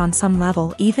understand on some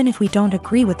level even if we don't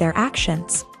agree with their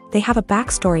actions. They have a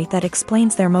backstory that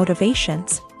explains their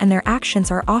motivations, and their actions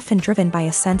are often driven by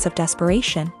a sense of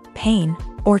desperation, pain,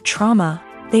 or trauma.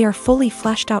 They are fully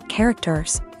fleshed out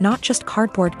characters, not just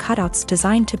cardboard cutouts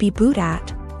designed to be booed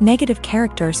at. Negative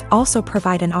characters also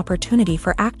provide an opportunity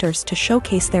for actors to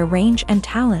showcase their range and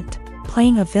talent.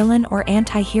 Playing a villain or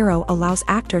anti-hero allows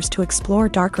actors to explore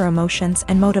darker emotions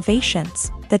and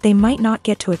motivations that they might not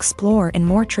get to explore in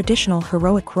more traditional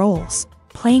heroic roles.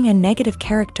 Playing a negative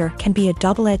character can be a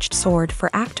double-edged sword for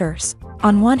actors.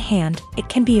 On one hand, it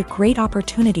can be a great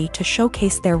opportunity to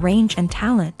showcase their range and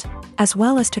talent, as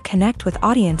well as to connect with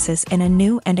audiences in a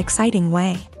new and exciting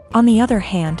way. On the other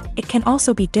hand, it can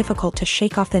also be difficult to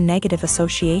shake off the negative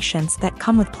associations that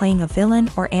come with playing a villain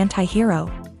or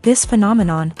anti-hero. This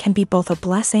phenomenon can be both a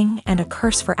blessing and a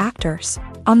curse for actors.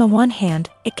 On the one hand,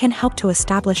 it can help to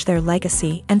establish their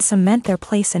legacy and cement their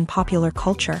place in popular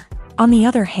culture. On the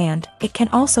other hand, it can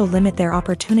also limit their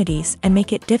opportunities and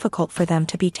make it difficult for them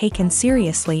to be taken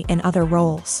seriously in other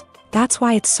roles. That's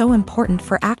why it's so important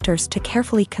for actors to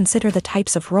carefully consider the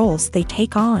types of roles they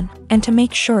take on, and to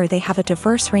make sure they have a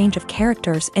diverse range of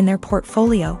characters in their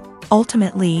portfolio.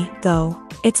 Ultimately, though,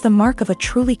 it's the mark of a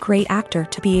truly great actor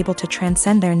to be able to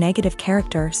transcend their negative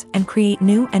characters and create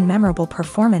new and memorable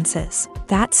performances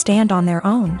that stand on their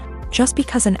own. Just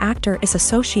because an actor is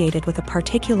associated with a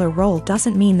particular role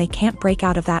doesn't mean they can't break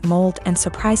out of that mold and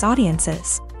surprise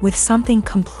audiences with something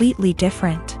completely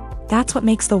different. That's what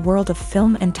makes the world of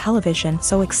film and television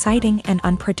so exciting and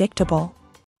unpredictable.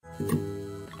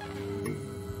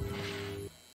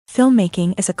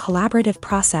 Filmmaking is a collaborative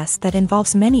process that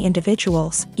involves many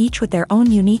individuals, each with their own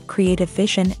unique creative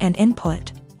vision and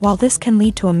input. While this can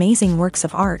lead to amazing works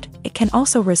of art, it can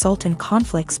also result in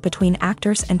conflicts between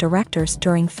actors and directors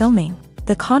during filming.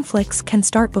 The conflicts can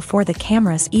start before the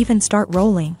cameras even start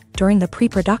rolling, during the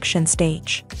pre-production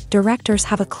stage. Directors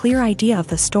have a clear idea of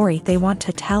the story they want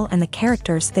to tell and the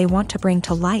characters they want to bring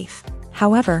to life.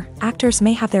 However, actors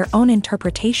may have their own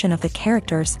interpretation of the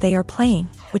characters they are playing,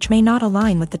 which may not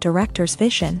align with the director's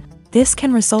vision. This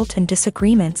can result in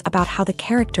disagreements about how the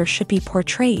character should be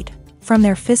portrayed, from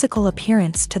their physical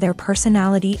appearance to their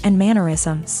personality and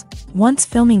mannerisms. Once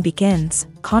filming begins,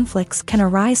 conflicts can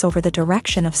arise over the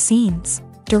direction of scenes.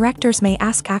 Directors may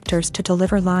ask actors to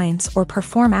deliver lines or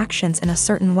perform actions in a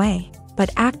certain way, but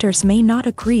actors may not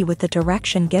agree with the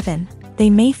direction given.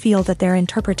 They may feel that their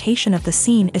interpretation of the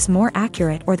scene is more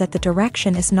accurate or that the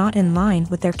direction is not in line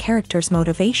with their character's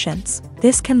motivations.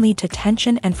 This can lead to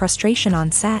tension and frustration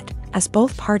on set, as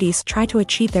both parties try to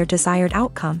achieve their desired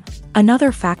outcome.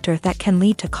 Another factor that can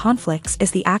lead to conflicts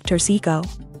is the actor's ego.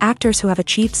 Actors who have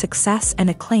achieved success and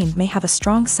acclaim may have a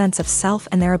strong sense of self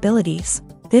and their abilities.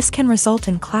 This can result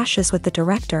in clashes with the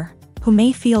director, who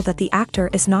may feel that the actor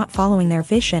is not following their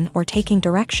vision or taking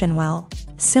direction well.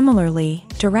 Similarly,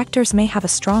 directors may have a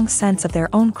strong sense of their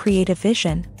own creative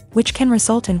vision, which can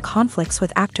result in conflicts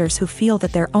with actors who feel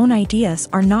that their own ideas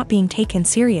are not being taken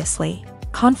seriously.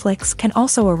 Conflicts can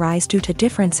also arise due to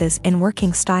differences in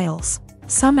working styles.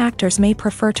 Some actors may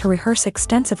prefer to rehearse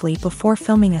extensively before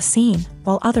filming a scene,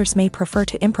 while others may prefer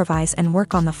to improvise and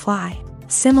work on the fly.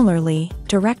 Similarly,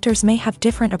 directors may have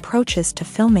different approaches to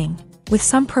filming, with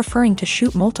some preferring to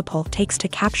shoot multiple takes to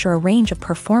capture a range of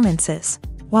performances,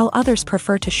 while others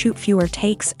prefer to shoot fewer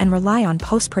takes and rely on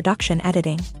post-production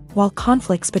editing. While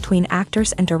conflicts between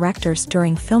actors and directors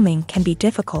during filming can be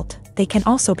difficult, they can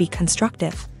also be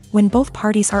constructive. When both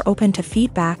parties are open to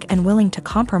feedback and willing to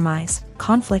compromise,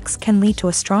 conflicts can lead to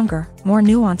a stronger, more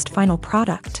nuanced final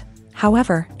product.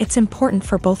 However, it's important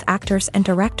for both actors and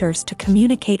directors to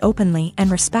communicate openly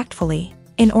and respectfully,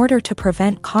 in order to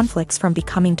prevent conflicts from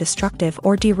becoming destructive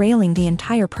or derailing the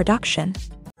entire production.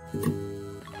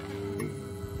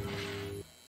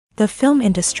 The film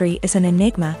industry is an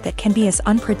enigma that can be as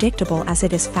unpredictable as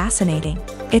it is fascinating.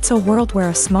 It's a world where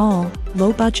a small,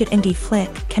 low-budget indie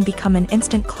flick can become an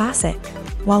instant classic,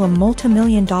 while a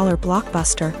multi-million-dollar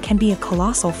blockbuster can be a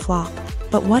colossal flop.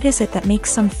 But what is it that makes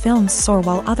some films soar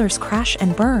while others crash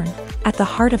and burn? At the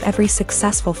heart of every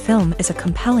successful film is a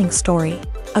compelling story.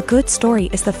 A good story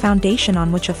is the foundation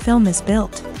on which a film is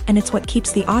built, and it's what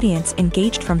keeps the audience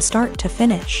engaged from start to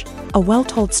finish. A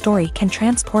well-told story can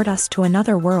transport us to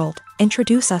another world,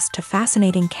 introduce us to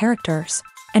fascinating characters,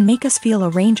 and make us feel a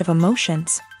range of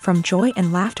emotions, from joy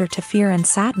and laughter to fear and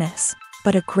sadness.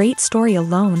 But a great story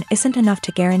alone isn't enough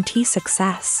to guarantee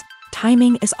success.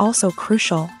 Timing is also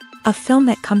crucial. A film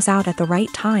that comes out at the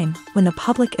right time, when the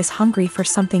public is hungry for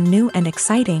something new and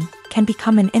exciting, can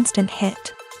become an instant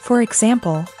hit. For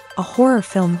example, a horror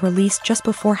film released just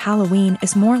before Halloween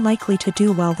is more likely to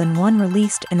do well than one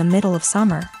released in the middle of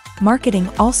summer. Marketing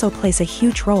also plays a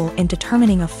huge role in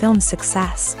determining a film's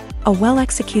success. A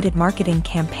well-executed marketing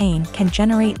campaign can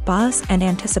generate buzz and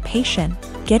anticipation,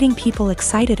 getting people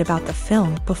excited about the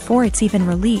film before it's even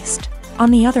released. On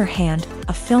the other hand,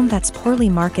 a film that's poorly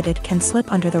marketed can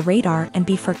slip under the radar and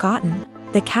be forgotten.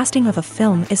 The casting of a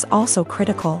film is also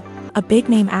critical. A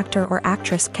big-name actor or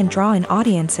actress can draw in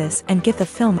audiences and give the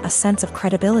film a sense of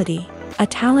credibility. A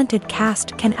talented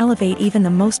cast can elevate even the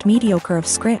most mediocre of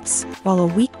scripts, while a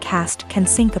weak cast can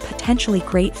sink a potentially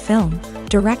great film.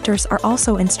 Directors are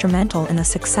also instrumental in the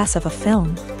success of a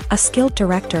film. A skilled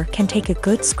director can take a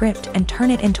good script and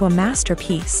turn it into a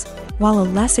masterpiece, while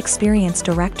a less experienced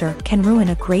director can ruin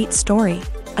a great story.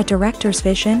 A director's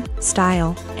vision,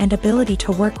 style, and ability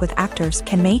to work with actors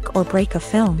can make or break a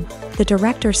film. The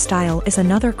director's style is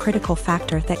another critical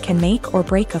factor that can make or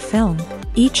break a film.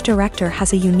 Each director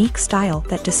has a unique style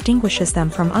that distinguishes them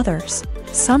from others.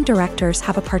 Some directors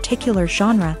have a particular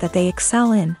genre that they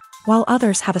excel in, while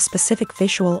others have a specific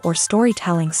visual or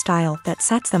storytelling style that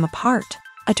sets them apart.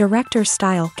 A director's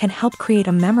style can help create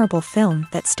a memorable film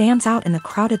that stands out in the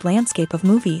crowded landscape of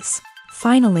movies.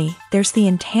 Finally, there's the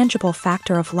intangible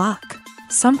factor of luck.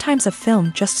 Sometimes a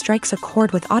film just strikes a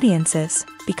chord with audiences,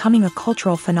 becoming a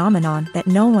cultural phenomenon that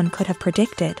no one could have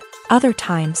predicted. Other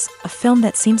times, a film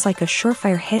that seems like a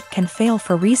surefire hit can fail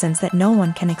for reasons that no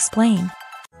one can explain.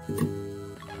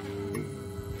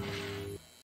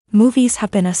 Movies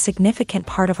have been a significant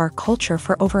part of our culture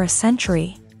for over a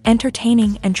century,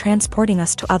 entertaining and transporting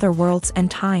us to other worlds and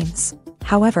times.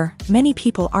 However, many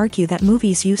people argue that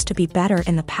movies used to be better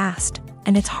in the past,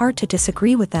 and it's hard to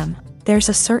disagree with them. There's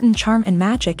a certain charm and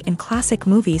magic in classic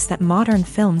movies that modern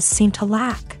films seem to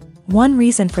lack. One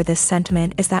reason for this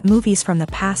sentiment is that movies from the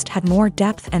past had more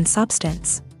depth and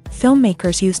substance.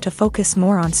 Filmmakers used to focus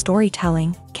more on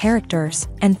storytelling, characters,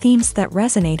 and themes that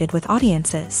resonated with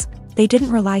audiences. They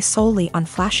didn't rely solely on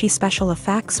flashy special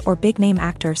effects or big-name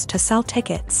actors to sell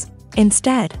tickets.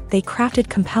 Instead, they crafted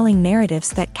compelling narratives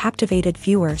that captivated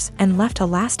viewers and left a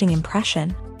lasting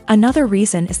impression. Another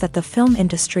reason is that the film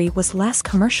industry was less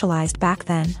commercialized back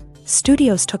then.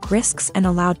 Studios took risks and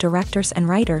allowed directors and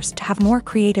writers to have more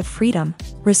creative freedom,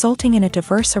 resulting in a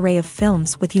diverse array of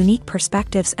films with unique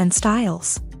perspectives and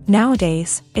styles.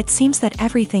 Nowadays, it seems that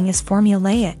everything is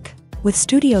formulaic, with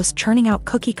studios churning out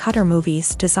cookie-cutter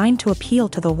movies designed to appeal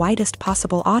to the widest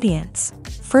possible audience.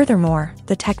 Furthermore,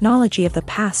 the technology of the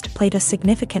past played a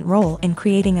significant role in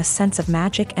creating a sense of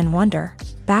magic and wonder.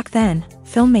 Back then,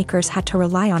 filmmakers had to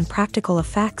rely on practical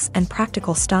effects and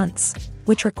practical stunts,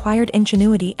 which required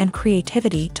ingenuity and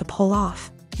creativity to pull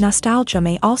off. Nostalgia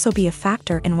may also be a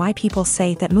factor in why people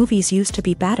say that movies used to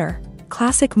be better.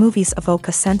 Classic movies evoke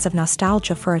a sense of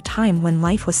nostalgia for a time when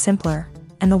life was simpler,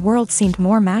 and the world seemed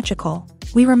more magical.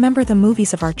 We remember the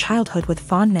movies of our childhood with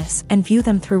fondness and view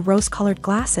them through rose-colored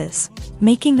glasses,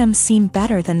 making them seem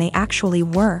better than they actually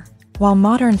were. While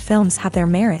modern films have their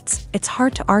merits, it's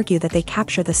hard to argue that they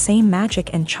capture the same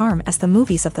magic and charm as the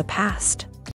movies of the past.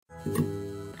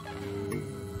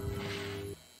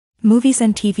 Movies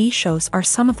and TV shows are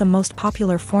some of the most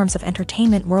popular forms of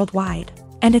entertainment worldwide,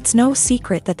 and it's no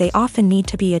secret that they often need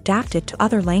to be adapted to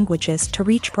other languages to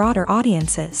reach broader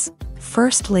audiences.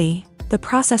 Firstly, the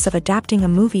process of adapting a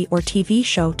movie or TV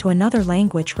show to another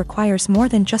language requires more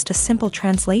than just a simple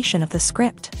translation of the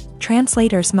script.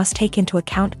 Translators must take into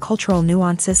account cultural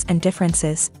nuances and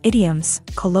differences, idioms,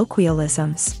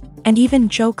 colloquialisms, and even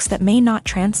jokes that may not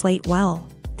translate well.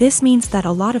 This means that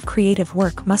a lot of creative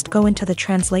work must go into the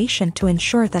translation to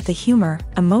ensure that the humor,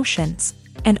 emotions,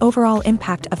 and overall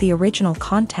impact of the original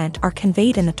content are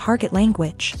conveyed in the target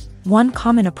language. One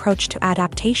common approach to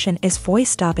adaptation is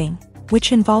voice dubbing,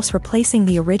 which involves replacing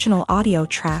the original audio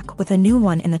track with a new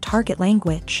one in the target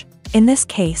language. In this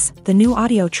case, the new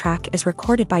audio track is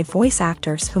recorded by voice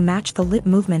actors who match the lip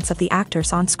movements of the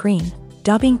actors on screen.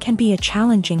 Dubbing can be a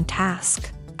challenging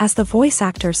task, as the voice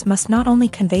actors must not only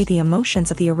convey the emotions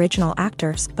of the original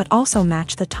actors but also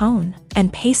match the tone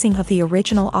and pacing of the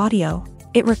original audio.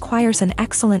 It requires an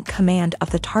excellent command of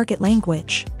the target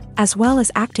language, as well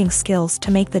as acting skills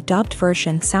to make the dubbed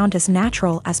version sound as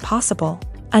natural as possible.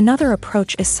 Another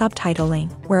approach is subtitling,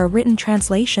 where a written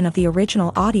translation of the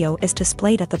original audio is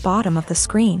displayed at the bottom of the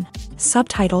screen.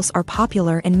 Subtitles are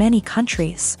popular in many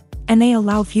countries, and they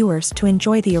allow viewers to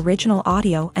enjoy the original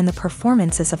audio and the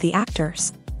performances of the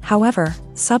actors. However,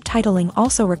 subtitling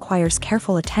also requires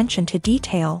careful attention to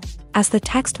detail, as the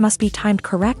text must be timed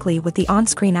correctly with the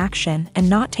on-screen action and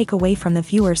not take away from the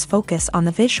viewer's focus on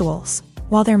the visuals.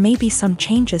 While there may be some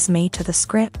changes made to the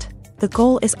script, the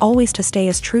goal is always to stay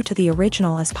as true to the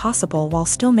original as possible while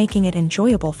still making it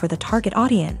enjoyable for the target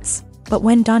audience. But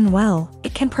when done well,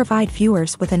 it can provide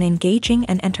viewers with an engaging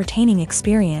and entertaining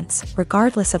experience,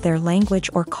 regardless of their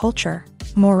language or culture.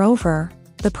 Moreover,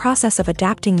 the process of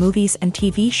adapting movies and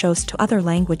TV shows to other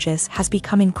languages has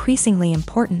become increasingly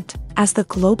important, as the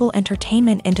global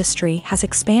entertainment industry has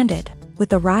expanded, with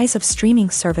the rise of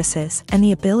streaming services and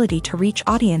the ability to reach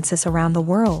audiences around the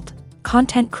world.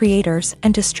 Content creators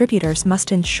and distributors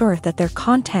must ensure that their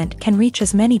content can reach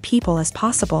as many people as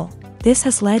possible. This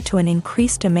has led to an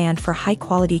increased demand for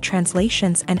high-quality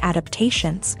translations and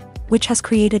adaptations, which has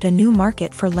created a new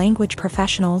market for language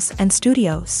professionals and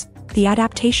studios. The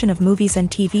adaptation of movies and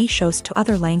TV shows to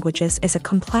other languages is a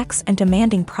complex and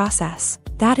demanding process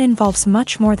that involves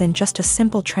much more than just a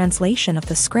simple translation of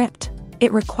the script.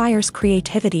 It requires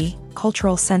creativity,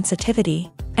 cultural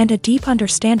sensitivity, and a deep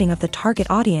understanding of the target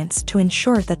audience to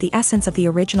ensure that the essence of the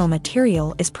original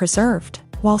material is preserved,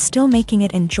 while still making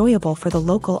it enjoyable for the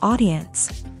local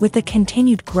audience. With the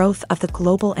continued growth of the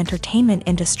global entertainment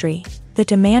industry, the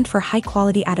demand for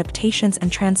high-quality adaptations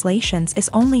and translations is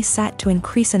only set to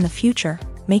increase in the future,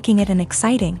 making it an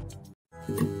exciting.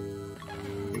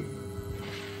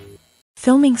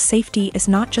 Filming safety is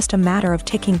not just a matter of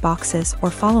ticking boxes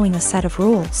or following a set of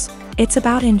rules. It's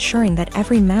about ensuring that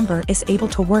every member is able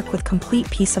to work with complete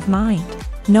peace of mind,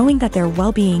 knowing that their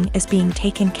well-being is being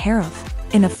taken care of.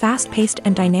 In a fast-paced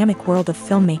and dynamic world of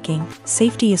filmmaking,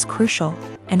 safety is crucial,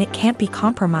 and it can't be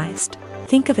compromised.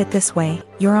 Think of it this way: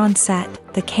 you're on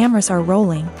set, the cameras are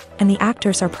rolling, and the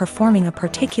actors are performing a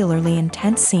particularly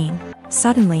intense scene.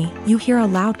 Suddenly, you hear a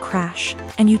loud crash,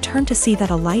 and you turn to see that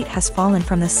a light has fallen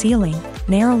from the ceiling,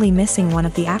 narrowly missing one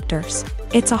of the actors.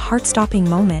 It's a heart-stopping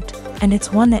moment, and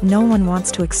it's one that no one wants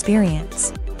to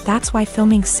experience. That's why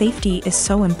filming safety is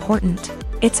so important.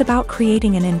 It's about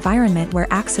creating an environment where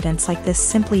accidents like this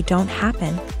simply don't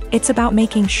happen. It's about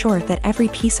making sure that every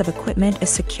piece of equipment is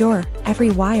secure,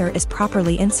 every wire is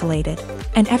properly insulated,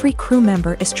 and every crew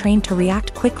member is trained to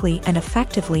react quickly and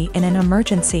effectively in an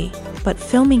emergency. But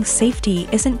filming safety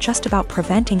isn't just about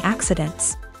preventing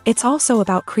accidents. It's also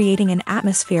about creating an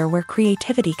atmosphere where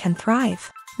creativity can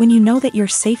thrive. When you know that your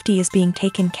safety is being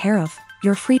taken care of,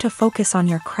 you're free to focus on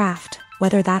your craft,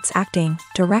 whether that's acting,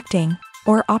 directing,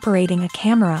 or operating a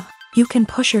camera. You can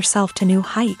push yourself to new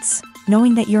heights,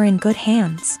 knowing that you're in good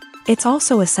hands. It's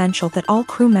also essential that all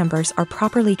crew members are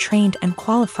properly trained and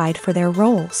qualified for their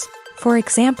roles. For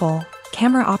example,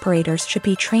 camera operators should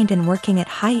be trained in working at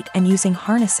height and using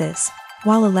harnesses,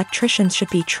 while electricians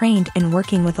should be trained in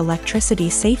working with electricity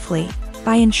safely.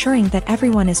 By ensuring that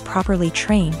everyone is properly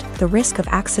trained, the risk of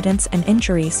accidents and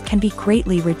injuries can be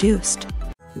greatly reduced.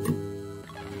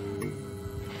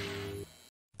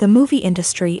 The movie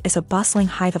industry is a bustling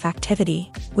hive of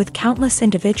activity, with countless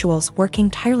individuals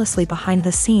working tirelessly behind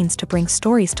the scenes to bring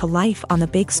stories to life on the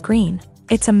big screen.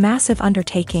 It's a massive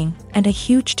undertaking, and a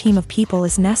huge team of people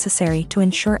is necessary to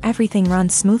ensure everything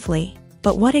runs smoothly.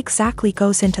 But what exactly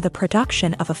goes into the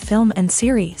production of a film and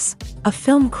series? A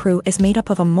film crew is made up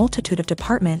of a multitude of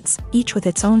departments, each with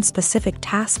its own specific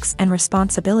tasks and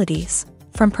responsibilities.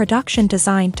 From production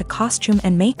design to costume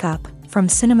and makeup, from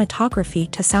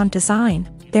cinematography to sound design,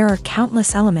 there are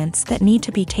countless elements that need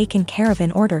to be taken care of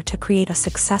in order to create a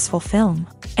successful film.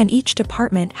 And each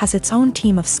department has its own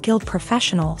team of skilled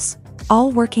professionals,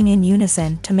 all working in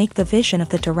unison to make the vision of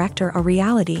the director a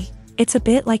reality. It's a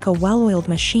bit like a well-oiled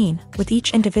machine, with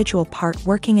each individual part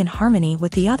working in harmony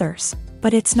with the others.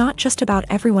 But it's not just about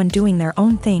everyone doing their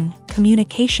own thing.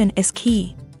 Communication is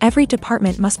key. Every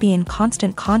department must be in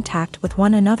constant contact with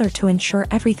one another to ensure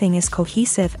everything is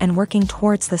cohesive and working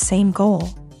towards the same goal.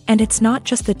 And it's not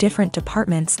just the different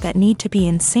departments that need to be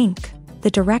in sync.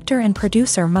 The director and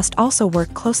producer must also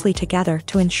work closely together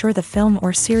to ensure the film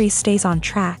or series stays on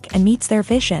track and meets their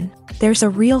vision. There's a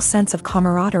real sense of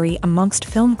camaraderie amongst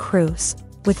film crews.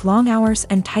 With long hours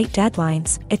and tight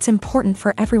deadlines, it's important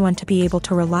for everyone to be able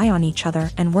to rely on each other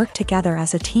and work together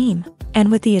as a team. And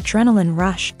with the adrenaline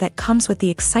rush that comes with the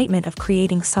excitement of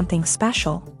creating something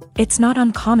special, it's not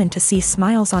uncommon to see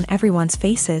smiles on everyone's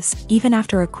faces, even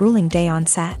after a grueling day on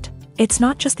set. It's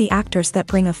not just the actors that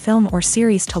bring a film or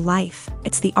series to life,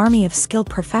 it's the army of skilled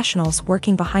professionals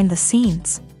working behind the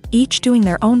scenes, each doing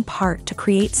their own part to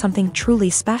create something truly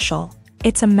special.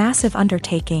 It's a massive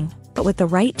undertaking, but with the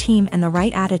right team and the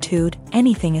right attitude,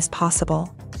 anything is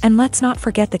possible. And let's not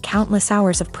forget the countless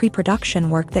hours of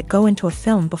pre-production work that go into a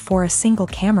film before a single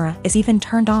camera is even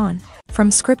turned on. From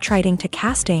scriptwriting to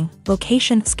casting,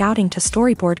 location scouting to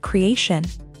storyboard creation,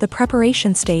 the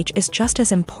preparation stage is just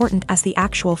as important as the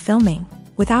actual filming.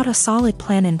 Without a solid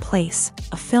plan in place,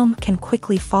 a film can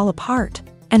quickly fall apart.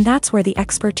 And that's where the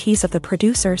expertise of the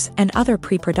producers and other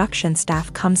pre-production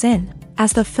staff comes in.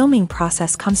 As the filming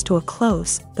process comes to a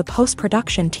close, the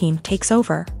post-production team takes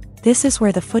over. This is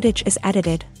where the footage is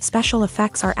edited, special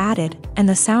effects are added, and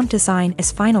the sound design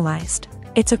is finalized.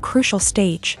 It's a crucial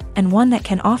stage, and one that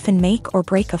can often make or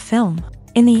break a film.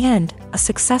 In the end, a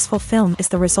successful film is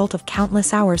the result of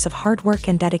countless hours of hard work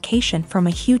and dedication from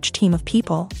a huge team of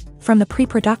people. From the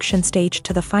pre-production stage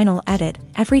to the final edit,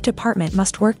 every department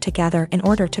must work together in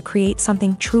order to create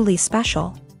something truly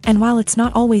special. And while it's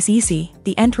not always easy,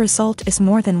 the end result is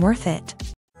more than worth it.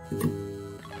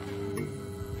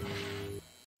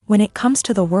 When it comes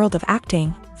to the world of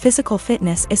acting, physical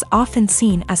fitness is often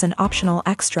seen as an optional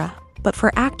extra. But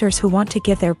for actors who want to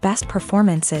give their best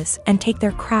performances and take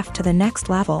their craft to the next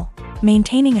level,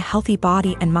 maintaining a healthy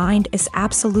body and mind is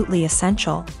absolutely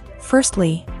essential.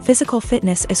 Firstly, physical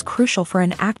fitness is crucial for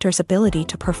an actor's ability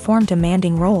to perform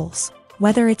demanding roles.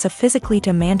 Whether it's a physically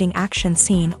demanding action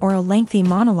scene or a lengthy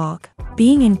monologue,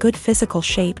 being in good physical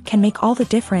shape can make all the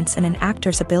difference in an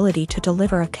actor's ability to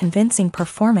deliver a convincing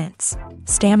performance.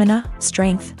 Stamina,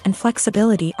 strength, and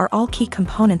flexibility are all key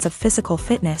components of physical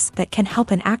fitness that can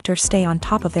help an actor stay on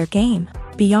top of their game.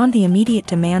 Beyond the immediate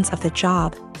demands of the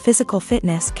job, physical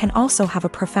fitness can also have a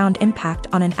profound impact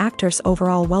on an actor's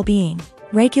overall well-being.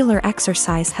 Regular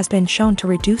exercise has been shown to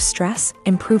reduce stress,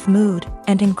 improve mood,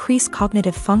 and increase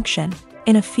cognitive function.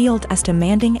 In a field as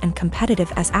demanding and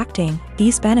competitive as acting,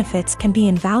 these benefits can be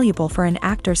invaluable for an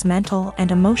actor's mental and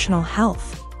emotional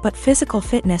health. But physical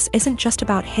fitness isn't just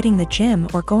about hitting the gym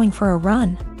or going for a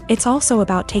run. It's also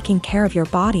about taking care of your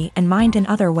body and mind in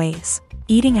other ways.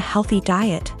 Eating a healthy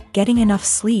diet, getting enough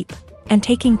sleep, and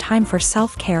taking time for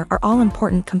self-care are all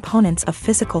important components of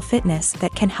physical fitness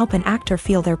that can help an actor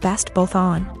feel their best both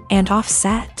on and off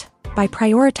set. By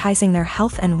prioritizing their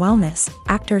health and wellness,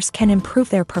 actors can improve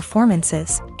their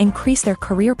performances, increase their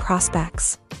career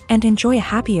prospects, and enjoy a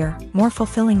happier, more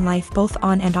fulfilling life both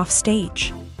on and off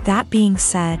stage. That being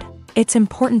said, it's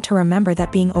important to remember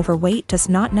that being overweight does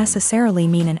not necessarily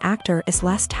mean an actor is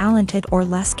less talented or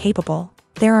less capable.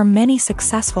 There are many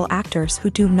successful actors who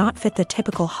do not fit the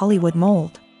typical Hollywood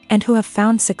mold, and who have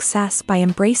found success by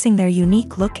embracing their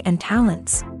unique look and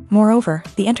talents. Moreover,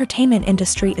 the entertainment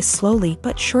industry is slowly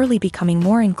but surely becoming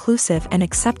more inclusive and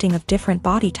accepting of different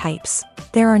body types.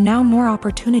 There are now more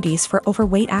opportunities for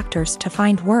overweight actors to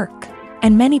find work,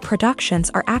 and many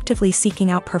productions are actively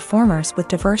seeking out performers with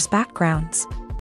diverse backgrounds.